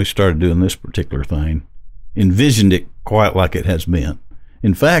us, when we started doing this particular thing, envisioned it quite like it has been.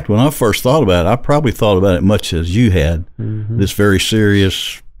 In fact, when I first thought about it, I probably thought about it much as you had. This very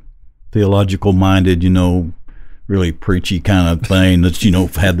serious, theological-minded, really preachy kind of thing that's,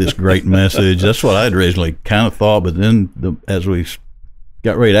 had this great message. That's what I'd originally kind of thought. But then as we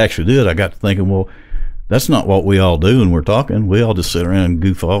got ready to actually do it, I got to thinking, well, that's not what we all do when we're talking. We all just sit around and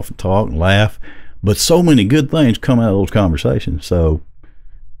goof off and talk and laugh. But so many good things come out of those conversations. So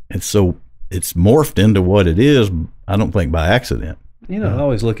it's morphed into what it is, I don't think by accident. I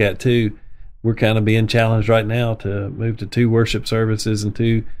always look at, too, we're kind of being challenged right now to move to 2 worship services and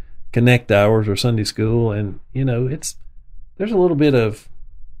 2 connect hours or Sunday school. And, there's a little bit of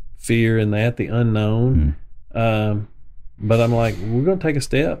fear in that, the unknown. But I'm like, we're going to take a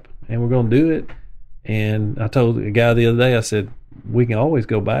step and we're going to do it. And I told a guy the other day, I said, we can always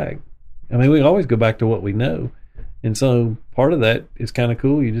go back. I mean, we can always go back to what we know. And so part of that is kind of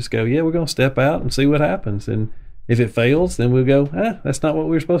cool. You just go, yeah, we're going to step out and see what happens. And if it fails, then we'll go, that's not what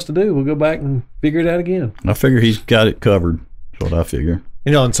we were supposed to do. We'll go back and figure it out again. I figure he's got it covered. That's what I figure.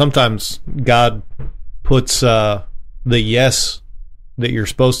 And sometimes God puts the yes that you're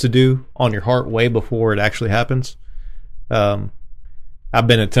supposed to do on your heart way before it actually happens. I've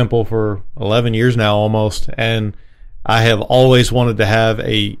been at Temple for 11 years now almost, and I have always wanted to have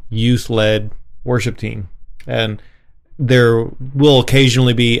a youth-led worship team. And there will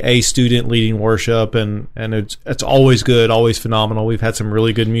occasionally be a student leading worship, and it's always good, always phenomenal. We've had some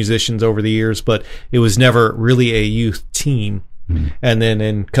really good musicians over the years, but it was never really a youth team. And then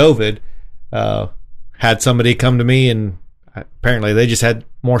in COVID, had somebody come to me, and apparently they just had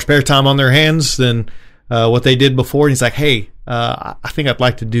more spare time on their hands than what they did before. And he's like, hey, I think I'd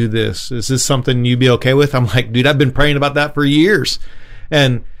like to do this. Is this something you'd be okay with? I'm like, dude, I've been praying about that for years.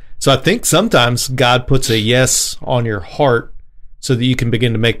 And so I think sometimes God puts a yes on your heart so that you can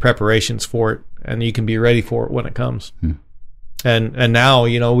begin to make preparations for it and you can be ready for it when it comes. And now,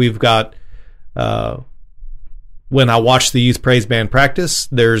 we've got, when I watch the youth praise band practice,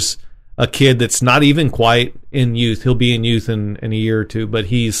 there's a kid that's not even quite in youth. He'll be in youth in a year or two, but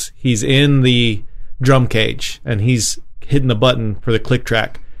he's in the drum cage and he's hitting the button for the click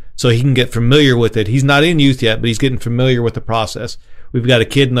track so he can get familiar with it. He's not in youth yet, but he's getting familiar with the process. We've got a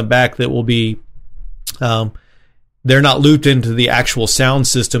kid in the back that will be, they're not looped into the actual sound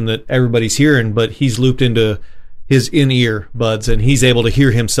system that everybody's hearing, but he's looped into his in-ear buds, and he's able to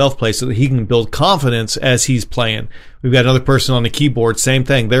hear himself play so that he can build confidence as he's playing. We've got another person on the keyboard, same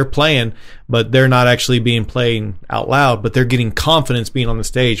thing. They're playing, but they're not actually playing out loud, but they're getting confidence being on the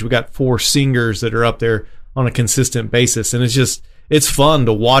stage. We've got 4 singers that are up there on a consistent basis, and it's fun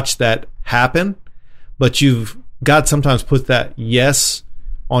to watch that happen, but God sometimes puts that yes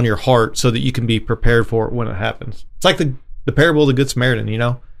on your heart so that you can be prepared for it when it happens. It's like the parable of the Good Samaritan,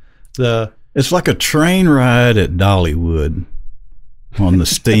 It's like a train ride at Dollywood on the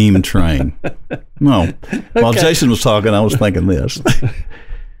steam train. No. While Jason was talking, I was thinking this.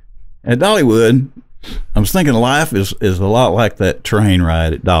 At Dollywood, I was thinking life is a lot like that train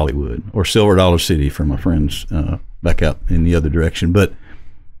ride at Dollywood or Silver Dollar City for my friends back out in the other direction. But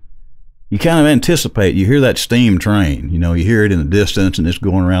you kind of anticipate, you hear that steam train, you know, you hear it in the distance and it's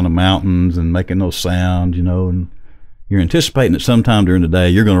going around the mountains and making those sounds, you know, and you're anticipating that sometime during the day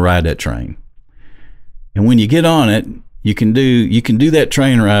you're going to ride that train. And when you get on it, you can do that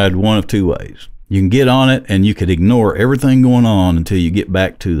train ride one of two ways. You can get on it and you could ignore everything going on until you get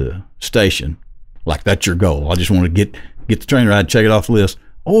back to the station. Like that's your goal. I just want to get the train ride, check it off the list.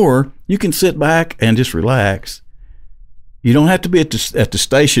 Or you can sit back and just relax. You don't have to be at the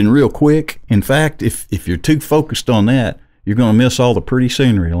station real quick. In fact, if you're too focused on that, you're going to miss all the pretty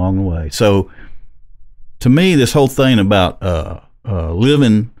scenery along the way. So to me, this whole thing about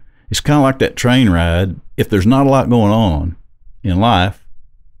living, it's kind of like that train ride. If there's not a lot going on in life,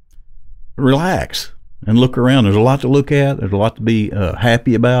 relax and look around. There's a lot to look at. There's a lot to be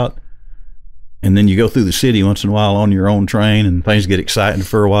happy about. And then you go through the city once in a while on your own train and things get exciting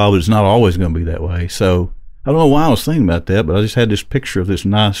for a while, but it's not always going to be that way. So I don't know why I was thinking about that, but I just had this picture of this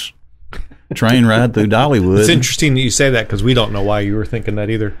nice train ride through Dollywood. It's interesting that you say that because we don't know why you were thinking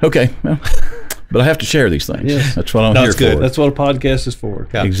that either. Okay. Well, but I have to share these things. Yes. That's what I'm here good. for. That's what a podcast is for.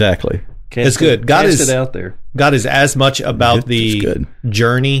 Yeah. Exactly. It's good. God is it out there. God is as much about the good.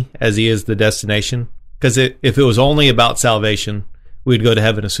 journey as he is the destination. Because if it was only about salvation, we'd go to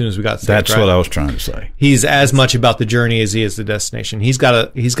heaven as soon as we got saved. That's right? what I was trying to say. He's as much about the journey as he is the destination. He's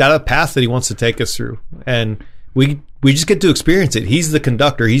got a path that he wants to take us through, and we just get to experience it. He's the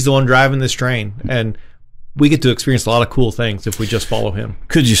conductor. He's the one driving this train, and we get to experience a lot of cool things if we just follow him.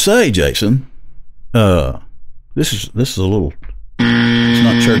 Could you say, Jason? This is a little. It's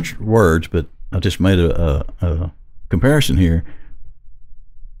not church words, but I just made a comparison here.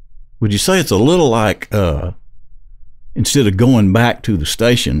 Would you say it's a little like instead of going back to the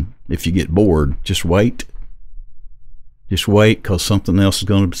station, if you get bored, just wait. Just wait, because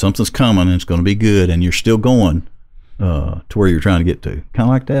something's coming and it's going to be good, and you're still going to where you're trying to get to. Kind of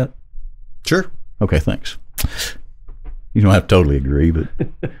like that? Sure. Okay, thanks. You don't have to totally agree, but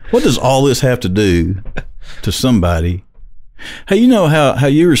what does all this have to do to somebody? Hey, you know how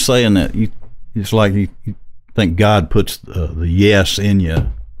you were saying that it's like you think God puts the yes in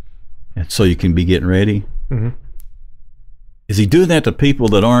you, and so you can be getting ready? Mm-hmm. Is he doing that to people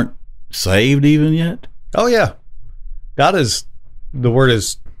that aren't saved even yet? Oh, yeah. God is, the word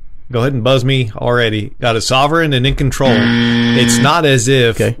is, go ahead and buzz me already. God is sovereign and in control. It's not as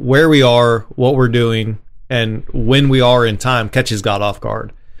if where we are, what we're doing, and when we are in time catches God off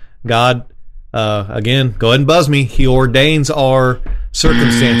guard. God, again, go ahead and buzz me. He ordains our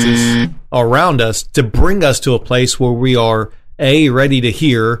circumstances around us to bring us to a place where we are, A, ready to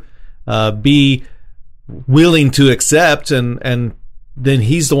hear, B, willing to accept, and then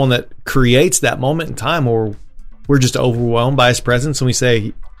he's the one that creates that moment in time where we're just overwhelmed by his presence, and we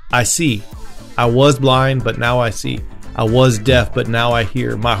say, I see. I was blind, but now I see. I was deaf, but now I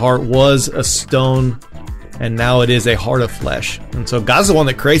hear. My heart was a stone, and now it is a heart of flesh. And so God's the one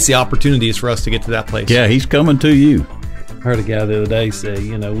that creates the opportunities for us to get to that place. Yeah, he's coming to you. I heard a guy the other day say,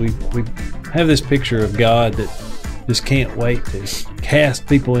 we have this picture of God that just can't wait to cast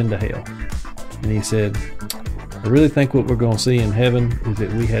people into hell. And he said, I really think what we're going to see in heaven is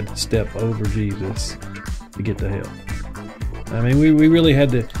that we had to step over Jesus to get to hell. I mean, we really had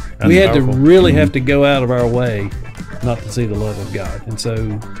to. We had to really have to go out of our way not to see the love of God. And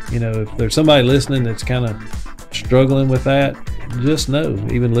so, if there's somebody listening that's kind of struggling with that, just know,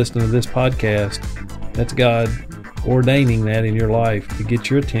 even listening to this podcast, that's God ordaining that in your life to get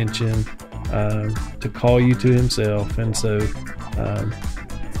your attention, to call you to himself. And so,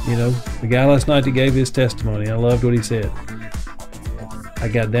 the guy last night that gave his testimony, I loved what he said. I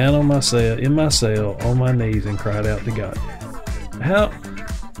got down in my cell, on my knees, and cried out to God.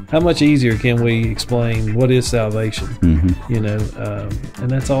 How much easier can we explain what is salvation? Mm-hmm. And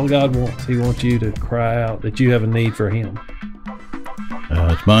that's all God wants. He wants you to cry out that you have a need for him.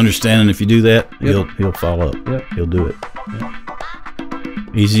 It's my understanding if you do that, he'll follow up. Yep. He'll do it.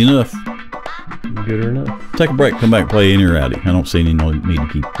 Yep. Easy enough. Good enough. Take a break, come back and play Inny or Outty. I don't see any need to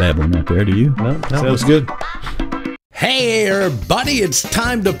keep babbling out there, do you? No, Sounds good. Hey everybody, it's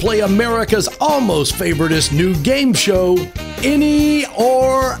time to play America's almost favoriteest new game show, Inny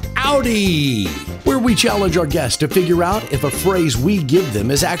or Outty, where we challenge our guests to figure out if a phrase we give them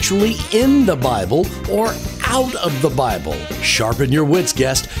is actually in the Bible or out of the Bible. Sharpen your wits,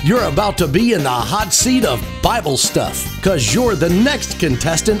 guest. You're about to be in the hot seat of Bible stuff, because you're the next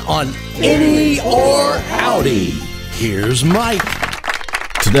contestant on Inny or Outty. Here's Mike.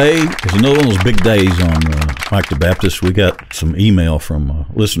 Today is another one of those big days on Mike the Baptist. We got some email from a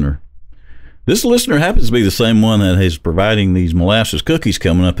listener. This listener happens to be the same one that is providing these molasses cookies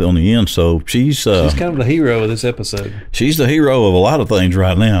coming up on the end. So she's kind of the hero of this episode. She's the hero of a lot of things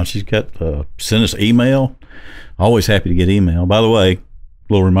right now. She's got sent us email. Always happy to get email. By the way,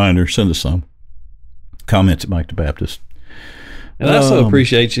 little reminder: send us some comments at Mike the Baptist. And I also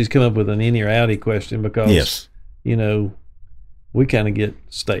appreciate she's come up with an Inny or Outty question because, yes, you know, we kind of get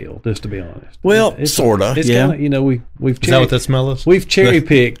stale, just to be honest. Well, sort of. It's yeah. kind of, you know, we've is that what that smell is? We've cherry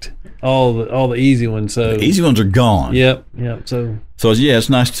picked all the easy ones. So the easy ones are gone. Yep. So yeah, it's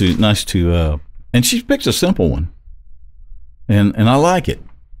nice to and she picked a simple one, and I like it.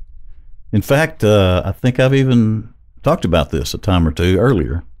 In fact, I think I've even talked about this a time or two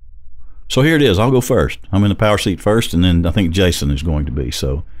earlier. So here it is. I'll go first. I'm in the power seat first, and then I think Jason is going to be.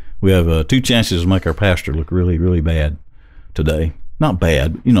 So we have 2 chances to make our pastor look really, really bad today. Not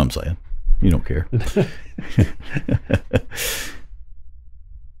bad. You know what I'm saying. You don't care.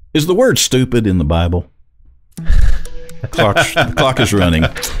 Is the word stupid in the Bible? The clock is running.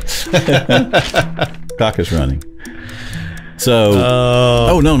 Clock is running. So,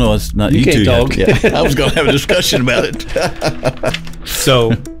 no, it's not. You can't talk. I was going to have a discussion about it.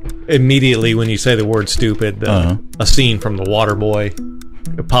 So, immediately when you say the word stupid, a scene from The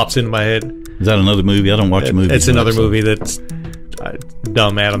Waterboy pops into my head. Is that another movie? I don't watch movies. It's another movie that's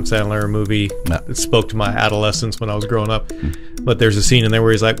dumb Adam Sandler movie that spoke to my adolescence when I was growing up. But there's a scene in there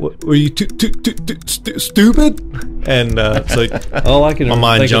where he's like, "Were you stupid?" And so all I can my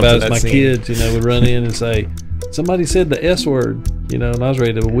mind think jumped about to is my that scene. kids, you know, would run in and say, "Somebody said the S word," you know, and I was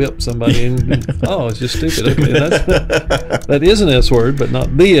ready to whip somebody. And oh, it's just stupid. Okay, that is an S word, but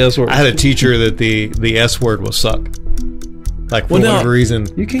not the S word. I had a teacher that the S word was suck. Like, for whatever reason,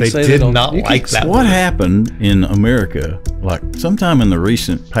 you can't they say did that not like that. What happened in America, like sometime in the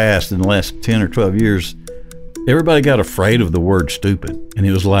recent past, in the last 10 or 12 years, everybody got afraid of the word stupid. And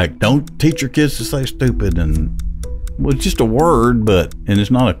it was like, don't teach your kids to say stupid. And well, it's just a word, and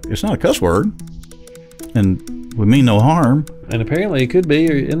it's not a cuss word. And we mean no harm. And apparently it could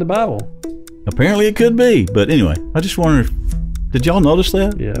be in the Bible. Apparently it could be. But anyway, I just wonder, did y'all notice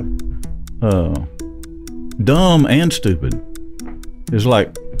that? Yeah. Dumb and stupid. It's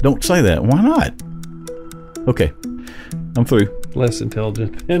like, don't say that. Why not? Okay, I'm through. Less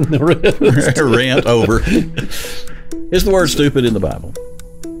intelligent than the rest. Rant over. Is the word stupid in the Bible?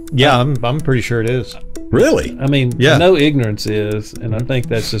 Yeah, I'm pretty sure it is. Really? I mean, Yeah. I know ignorance is, and I think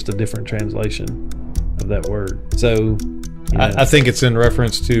that's just a different translation of that word. So, you know, I think it's in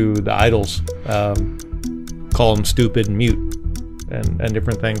reference to the idols. Call them stupid and mute and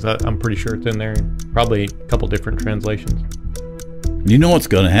different things. I'm pretty sure it's in there. Probably a couple different translations. You know what's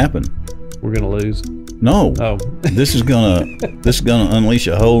going to happen? we're going to lose. No. Oh. This is gonna unleash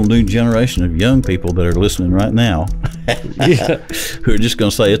a whole new generation of young people that are listening right now. Yeah. Who are just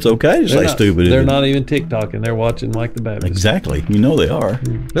gonna say it's okay to say stupid. They're not even TikToking. They're watching Mike the Baptist. Exactly. You know they are.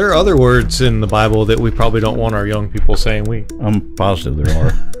 There are other words in the Bible that we probably don't want our young people saying. I'm positive there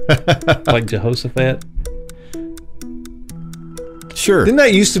are. Like Jehoshaphat. Sure. Didn't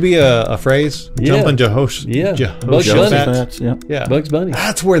that used to be a phrase? Yeah. Jumping Jehoshaphat. Yeah. Bugs Bunny. Jehoshaphat, yeah. Yeah. Bugs Bunny.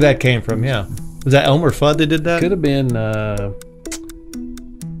 That's where that came from, yeah. Was that Elmer Fudd that did that? Could have been,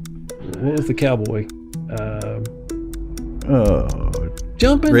 what was the cowboy?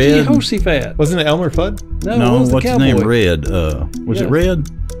 Jumping Red. Jehoshaphat. Wasn't it Elmer Fudd? No, what was the what's his cowboy? name? Red. Was Yeah. it Red?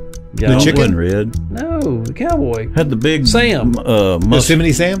 Yeah, No, it chicken? wasn't Red. No, the cowboy. Had the big Sam.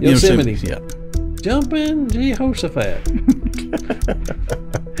 Yosemite Sam? Yosemite. Yeah. Jumping Jehoshaphat.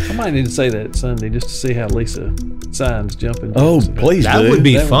 I might need to say that Sunday just to see how Lisa signs jumping. Oh, Jehoshaphat. please That do. would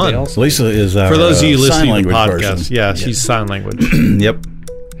be That would fun. be awesome. Lisa is our For those of you sign listening to the language podcast, person. yeah, she's sign language. Yep.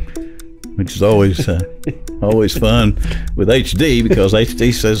 Which is always always fun with HD because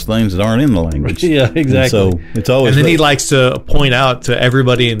HD says things that aren't in the language. Yeah, exactly. And so it's always. And then he likes to point out to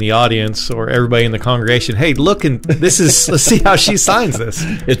everybody in the audience or everybody in the congregation, hey, look, and let's see how she signs this.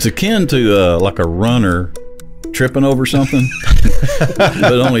 It's akin to like a runner tripping over something,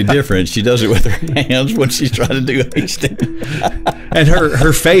 but only different. She does it with her hands when she's trying to do HD. And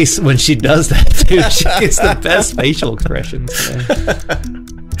her face when she does that, too, she gets the best facial expressions.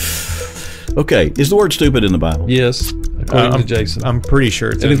 Okay, is the word stupid in the Bible? Yes, according to Jason. I'm pretty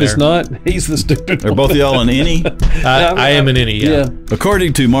sure it's And in if there. it's not, he's the stupid Are one. both of y'all an Inny? I am an Inny, yeah.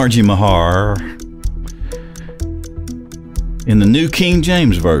 According to Margie Mahar, in the New King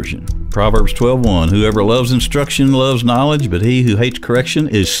James Version, Proverbs 12:1, whoever loves instruction loves knowledge, but he who hates correction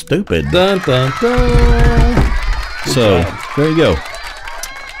is stupid. Dun, dun, dun. So, there you go.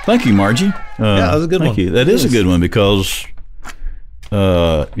 Thank you, Margie. that was a good thank one. you. That is a good one because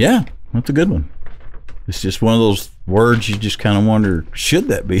Yeah, that's a good one. It's just one of those words you just kind of wonder, should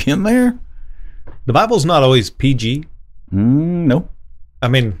that be in there? The Bible's not always PG. No. I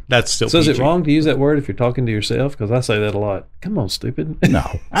mean, that's still So is PG. it wrong to use that word if you're talking to yourself? Because I say that a lot. Come on, stupid.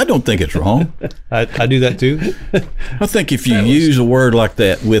 No, I don't think it's wrong. I do that too. I think if you use a word like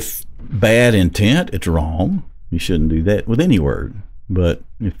that with bad intent, it's wrong. You shouldn't do that with any word. But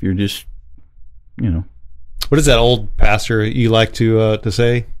if you're just, What is that old pastor you like to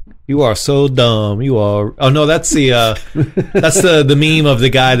say? You are so dumb. You are. Oh no, that's the meme of the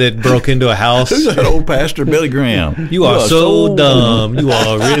guy that broke into a house. who's that old pastor, Billy Graham? You are so dumb. You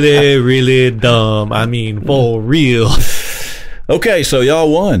are really, really dumb. I mean, for real. Okay, so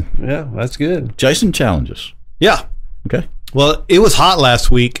y'all won. Yeah, that's good. Jason challenges. Yeah. Okay. Well, it was hot last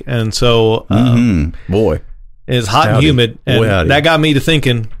week, and so Boy. it's hot Howdy. and humid, and Boy, howdy. that got me to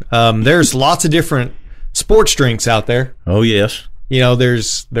thinking. There's lots of different sports drinks out there. Oh, yes.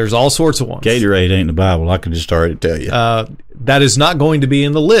 There's all sorts of ones. Gatorade ain't in the Bible. I can just already tell you. That is not going to be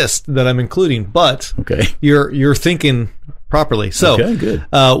in the list that I'm including, but Okay. you're thinking properly. So, Okay, good.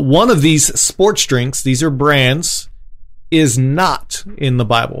 one of these sports drinks, these are brands, is not in the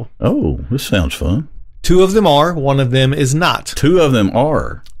Bible. Oh, this sounds fun. Two of them are, one of them is not. Two of them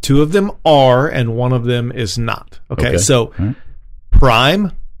are. Two of them are, and one of them is not. Okay. So, All right.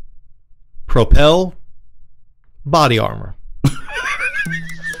 Prime, Propel, Body Armor.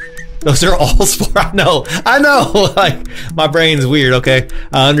 Those are all sport. I know. Like, my brain's weird. Okay,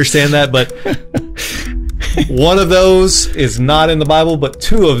 I understand that, but one of those is not in the Bible, but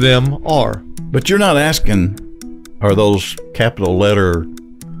two of them are. But you're not asking, are those capital letter,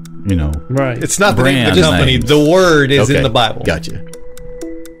 Right. It's not the name of Brand the company. names. The word is Okay, in the Bible. Gotcha.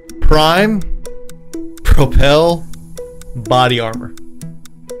 Prime, Propel, Body Armor.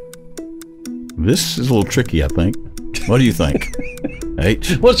 This is a little tricky, I think. What do you think?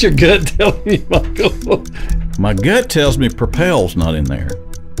 H? What's your gut telling you, Michael? My gut tells me Propel's not in there.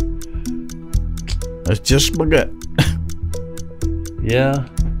 That's just my gut. Yeah.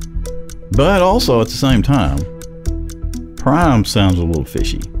 But also at the same time, Prime sounds a little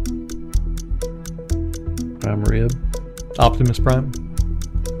fishy. Prime rib. Optimus Prime.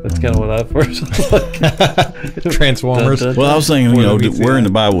 That's kind of what I first like. Transformers. Dun, dun, Well, I was saying, Where do we see where in that?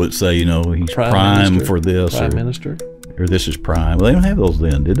 the Bible would say, he's Prime prime Minister. for this Prime Minister. or this is prime. Well, they don't have those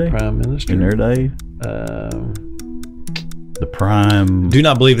then, did they? Prime Minister. In their day? Um, The prime Do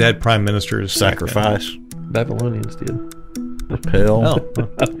not believe they had prime ministers. sacrifice, Babylonians did. Propel. Oh.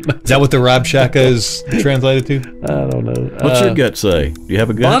 Is that what the Rab Shaka is translated to? I don't know. What's your gut say? Do you have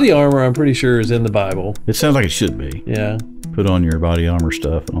a gut? Body armor, I'm pretty sure, is in the Bible. It sounds like it should be. Yeah. Put on your body armor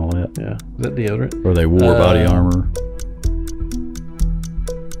stuff and all that. Yeah. Is that deodorant? Or they wore body armor.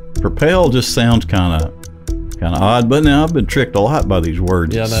 Propel just sounds kind of odd, but now I've been tricked a lot by these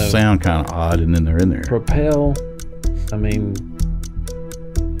words Yeah, I that know. sound kind of odd, and then they're in there. Propel. I mean,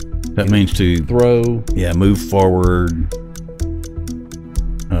 That means to throw. move forward,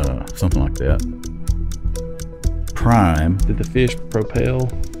 something like that. Prime. Did the fish propel?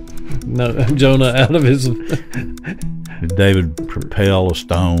 No, Jonah out of his. Did David propel a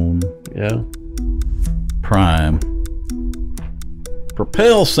stone? Yeah. Prime.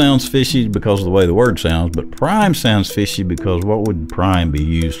 Propel sounds fishy because of the way the word sounds, but prime sounds fishy because what would prime be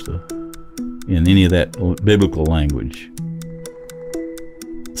used to in any of that biblical language?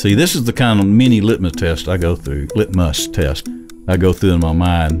 See, this is the kind of mini litmus test I go through. Litmus test I go through in my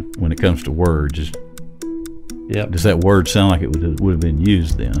mind when it comes to words. Is, Yep. does that word sound like it would have been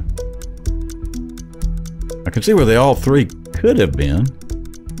used then? I can see where they all three could have been,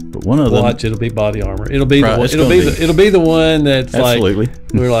 but one of them. Watch, it'll be body armor. It'll be Right, the one. it's It'll gonna be, be. the. It'll be the one that's Absolutely. like.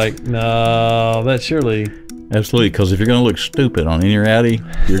 We're like, no, that surely. Absolutely, because if you're going to look stupid on Inny or Outty,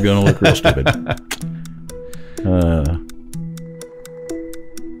 you're going to look real stupid.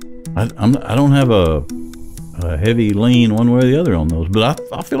 I don't have a heavy lean one way or the other on those, but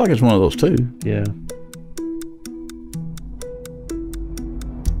I feel like it's one of those two. Yeah.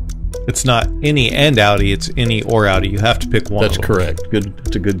 It's not Inny and Outty. It's Inny or Outty. You have to pick one. That's of them. correct. Good.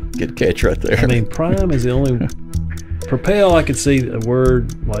 It's a good catch right there. I mean, prime is the only. Propel, I could see a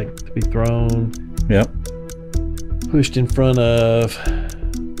word like to be thrown, Yep. pushed in front of.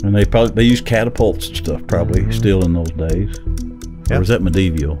 And they use catapults and stuff probably still in those days. Yeah. Or was that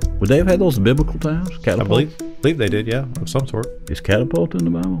medieval? Would they have had those in biblical times? I Catapults? believe they did. Yeah, of some sort. Is catapult in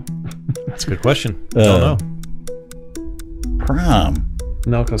the Bible? That's a good question. I don't know. Prime.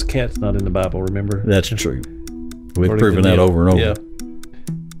 No, because cat's not in the Bible. Remember? That's true. We've According proven to that Neil. over and over.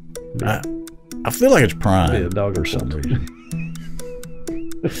 Yeah. I feel like it's prime Yeah, dog for or some something. reason.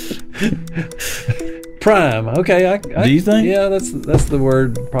 Prime. Okay. Do you think? Yeah, that's the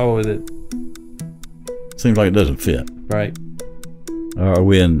word probably that. Seems like it doesn't fit. Right. Are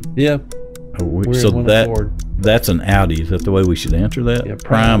we in? Yeah. So that's an Audi. Is that the way we should answer that? Yeah,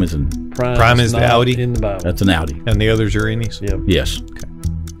 Prime is an. Prime is the not Audi? in the Bible. That's an Audi. And the others are Innys? Yep. Yes.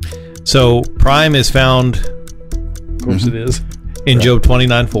 So Prime is found Of course it is. in Job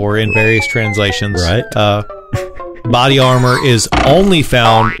 29:4 in various translations. Right. Body armor is only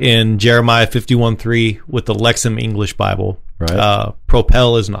found in Jeremiah 51:3 with the Lexham English Bible. Right.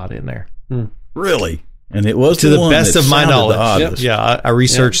 Propel is not in there. Really? And it was To the one best that of my sounded the knowledge. oddest. Yeah, I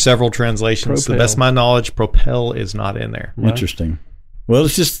researched several translations. To the best of my knowledge, Propel is not in there. Interesting. Well,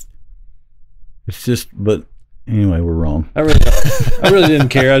 it's just. But anyway, we're wrong. I really didn't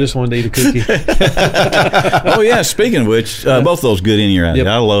care. I just wanted to eat a cookie. Oh yeah. Speaking of which, both those good Inny Rowdies. Yep.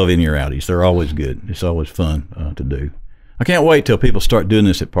 I love Inny Rowdies. They're always good. It's always fun to do. I can't wait till people start doing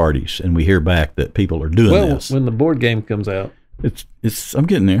this at parties and we hear back that people are doing Well, this. when the board game comes out. It's. I'm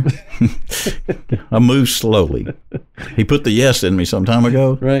getting there. I move slowly. He put the yes in me some time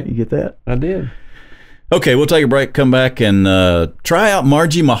ago. Right. You get that? I did. Okay, we'll take a break. Come back and try out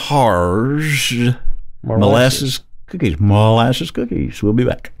Margie Mahar's Molasses cookies. Molasses cookies. We'll be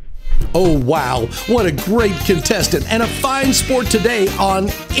back. Oh, wow. What a great contestant and a fine sport today on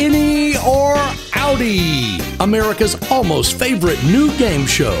Inny or Outty, America's almost favorite new game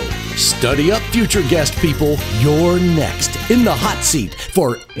show. Study up, future guest people. You're next in the hot seat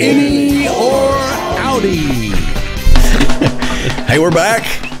for Inny or Outty. Hey, we're back.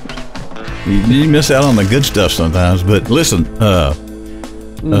 You miss out on the good stuff sometimes, but listen,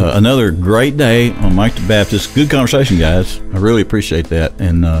 another great day on Mike the Baptist. Good conversation, guys. I really appreciate that.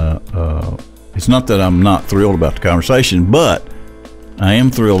 And it's not that I'm not thrilled about the conversation, but I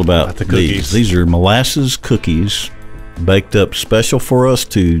am thrilled about the cookies. these. These are molasses cookies baked up special for us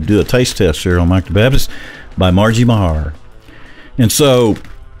to do a taste test here on Mike the Baptist by Margie Mahar. And so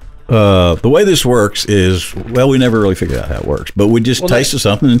the way this works is, well, we never really figured out how it works, but we just taste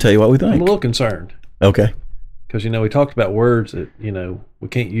something and tell you what we think. I'm a little concerned. Okay. Because, we talked about words that, we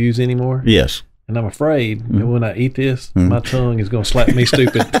can't use anymore. Yes. And I'm afraid that when I eat this, my tongue is going to slap me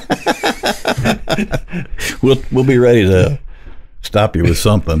stupid. We'll be ready to stop you with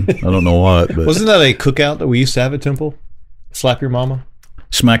something. I don't know what, but Wasn't that a cookout that we used to have at Temple? Slap your mama?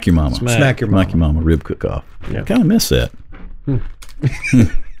 smack your mama. Smack your mama. Smack your mama. Rib cook off. Yeah. Kind of miss that.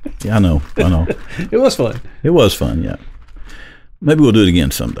 Yeah, I know. It was fun. It was fun, yeah. Maybe we'll do it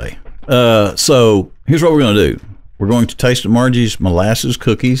again someday. So here's what we're going to do. We're going to taste Margie's molasses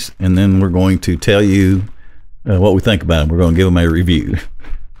cookies, and then we're going to tell you what we think about them. We're going to give them a review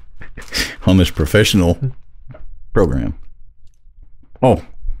on this professional program. Oh,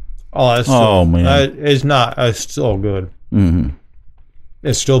 that's still, man. It's still good. Mm-hmm.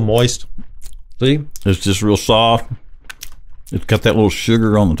 It's still moist. See? It's just real soft. It's got that little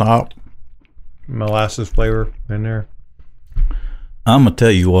sugar on the top. Molasses flavor in there. I'm going to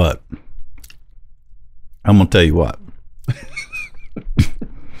tell you what.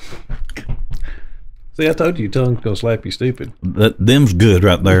 See, I told you your tongue's going to slap you stupid. Them's good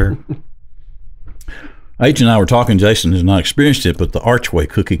right there. H and I were talking. Jason has not experienced it, but the Archway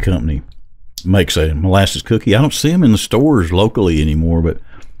Cookie Company makes a molasses cookie. I don't see them in the stores locally anymore, but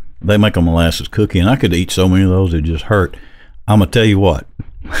they make a molasses cookie, and I could eat so many of those it just hurt. I'm going to tell you what.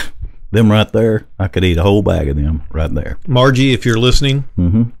 Them right there, I could eat a whole bag of them right there. Margie, if you're listening,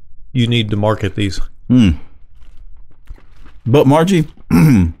 you need to market these. But Margie,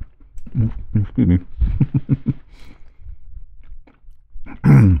 excuse me.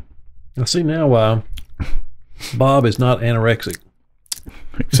 I see now why Bob is not anorexic.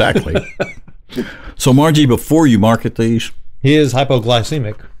 Exactly. So Margie, before you market these, He is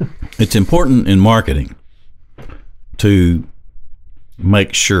hypoglycemic. it's important in marketing to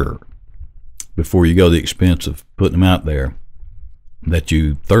make sure before you go the expense of putting them out there that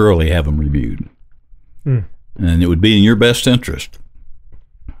you thoroughly have them reviewed. And it would be in your best interest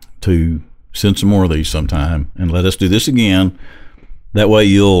to send some more of these sometime and let us do this again. That way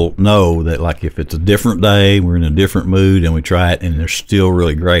you'll know that, like, if it's a different day, we're in a different mood, and we try it and they're still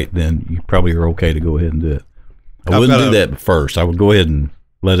really great, then you probably are okay to go ahead and do it. I wouldn't do that first. I would go ahead and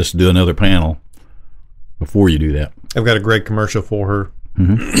let us do another panel before you do that. I've got a great commercial for her.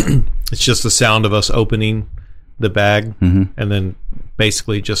 It's just the sound of us opening the bag and then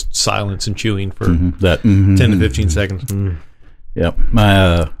basically just silence and chewing for 10 to 15 seconds. Yep.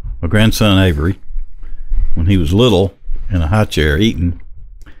 My grandson Avery, when he was little in a high chair eating,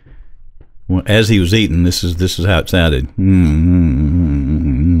 as he was eating, this is how it sounded.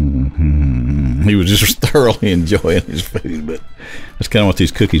 He was just thoroughly enjoying his food, but that's kind of what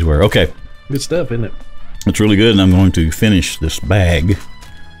these cookies were. Okay. Good stuff, isn't it? It's really good, and I'm going to finish this bag.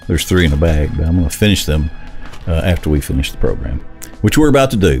 There's 3 in a bag, but I'm going to finish them after we finish the program, which we're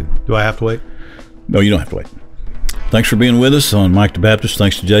about to do. Do I have to wait? No, you don't have to wait. Thanks for being with us on Mike the Baptist.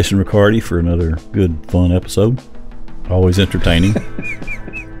 Thanks to Jason Ricciardi for another good, fun episode. Always entertaining.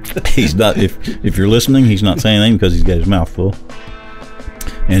 He's not, if you're listening, he's not saying anything because he's got his mouth full.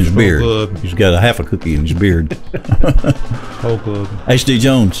 And his beard. Club. He's got a half a cookie in his beard. Whole club. HD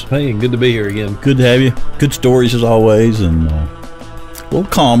Jones. Hey, good to be here again. Good to have you. Good stories as always, and a little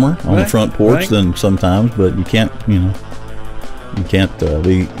calmer on the front porch than sometimes, but you can't be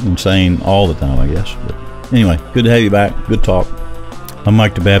insane all the time, I guess. But anyway, good to have you back. Good talk. I'm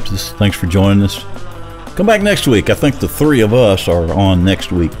Mike the Baptist. Thanks for joining us. Come back next week. I think the 3 of us are on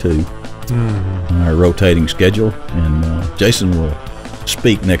next week too, on our rotating schedule, and Jason will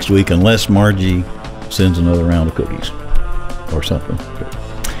speak next week unless Margie sends another round of cookies or something. But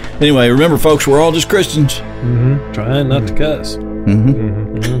anyway, remember, folks, we're all just Christians. Trying not to cuss.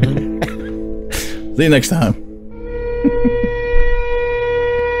 See you next time.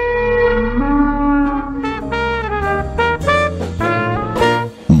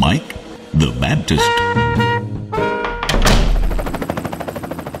 Mike the Baptist.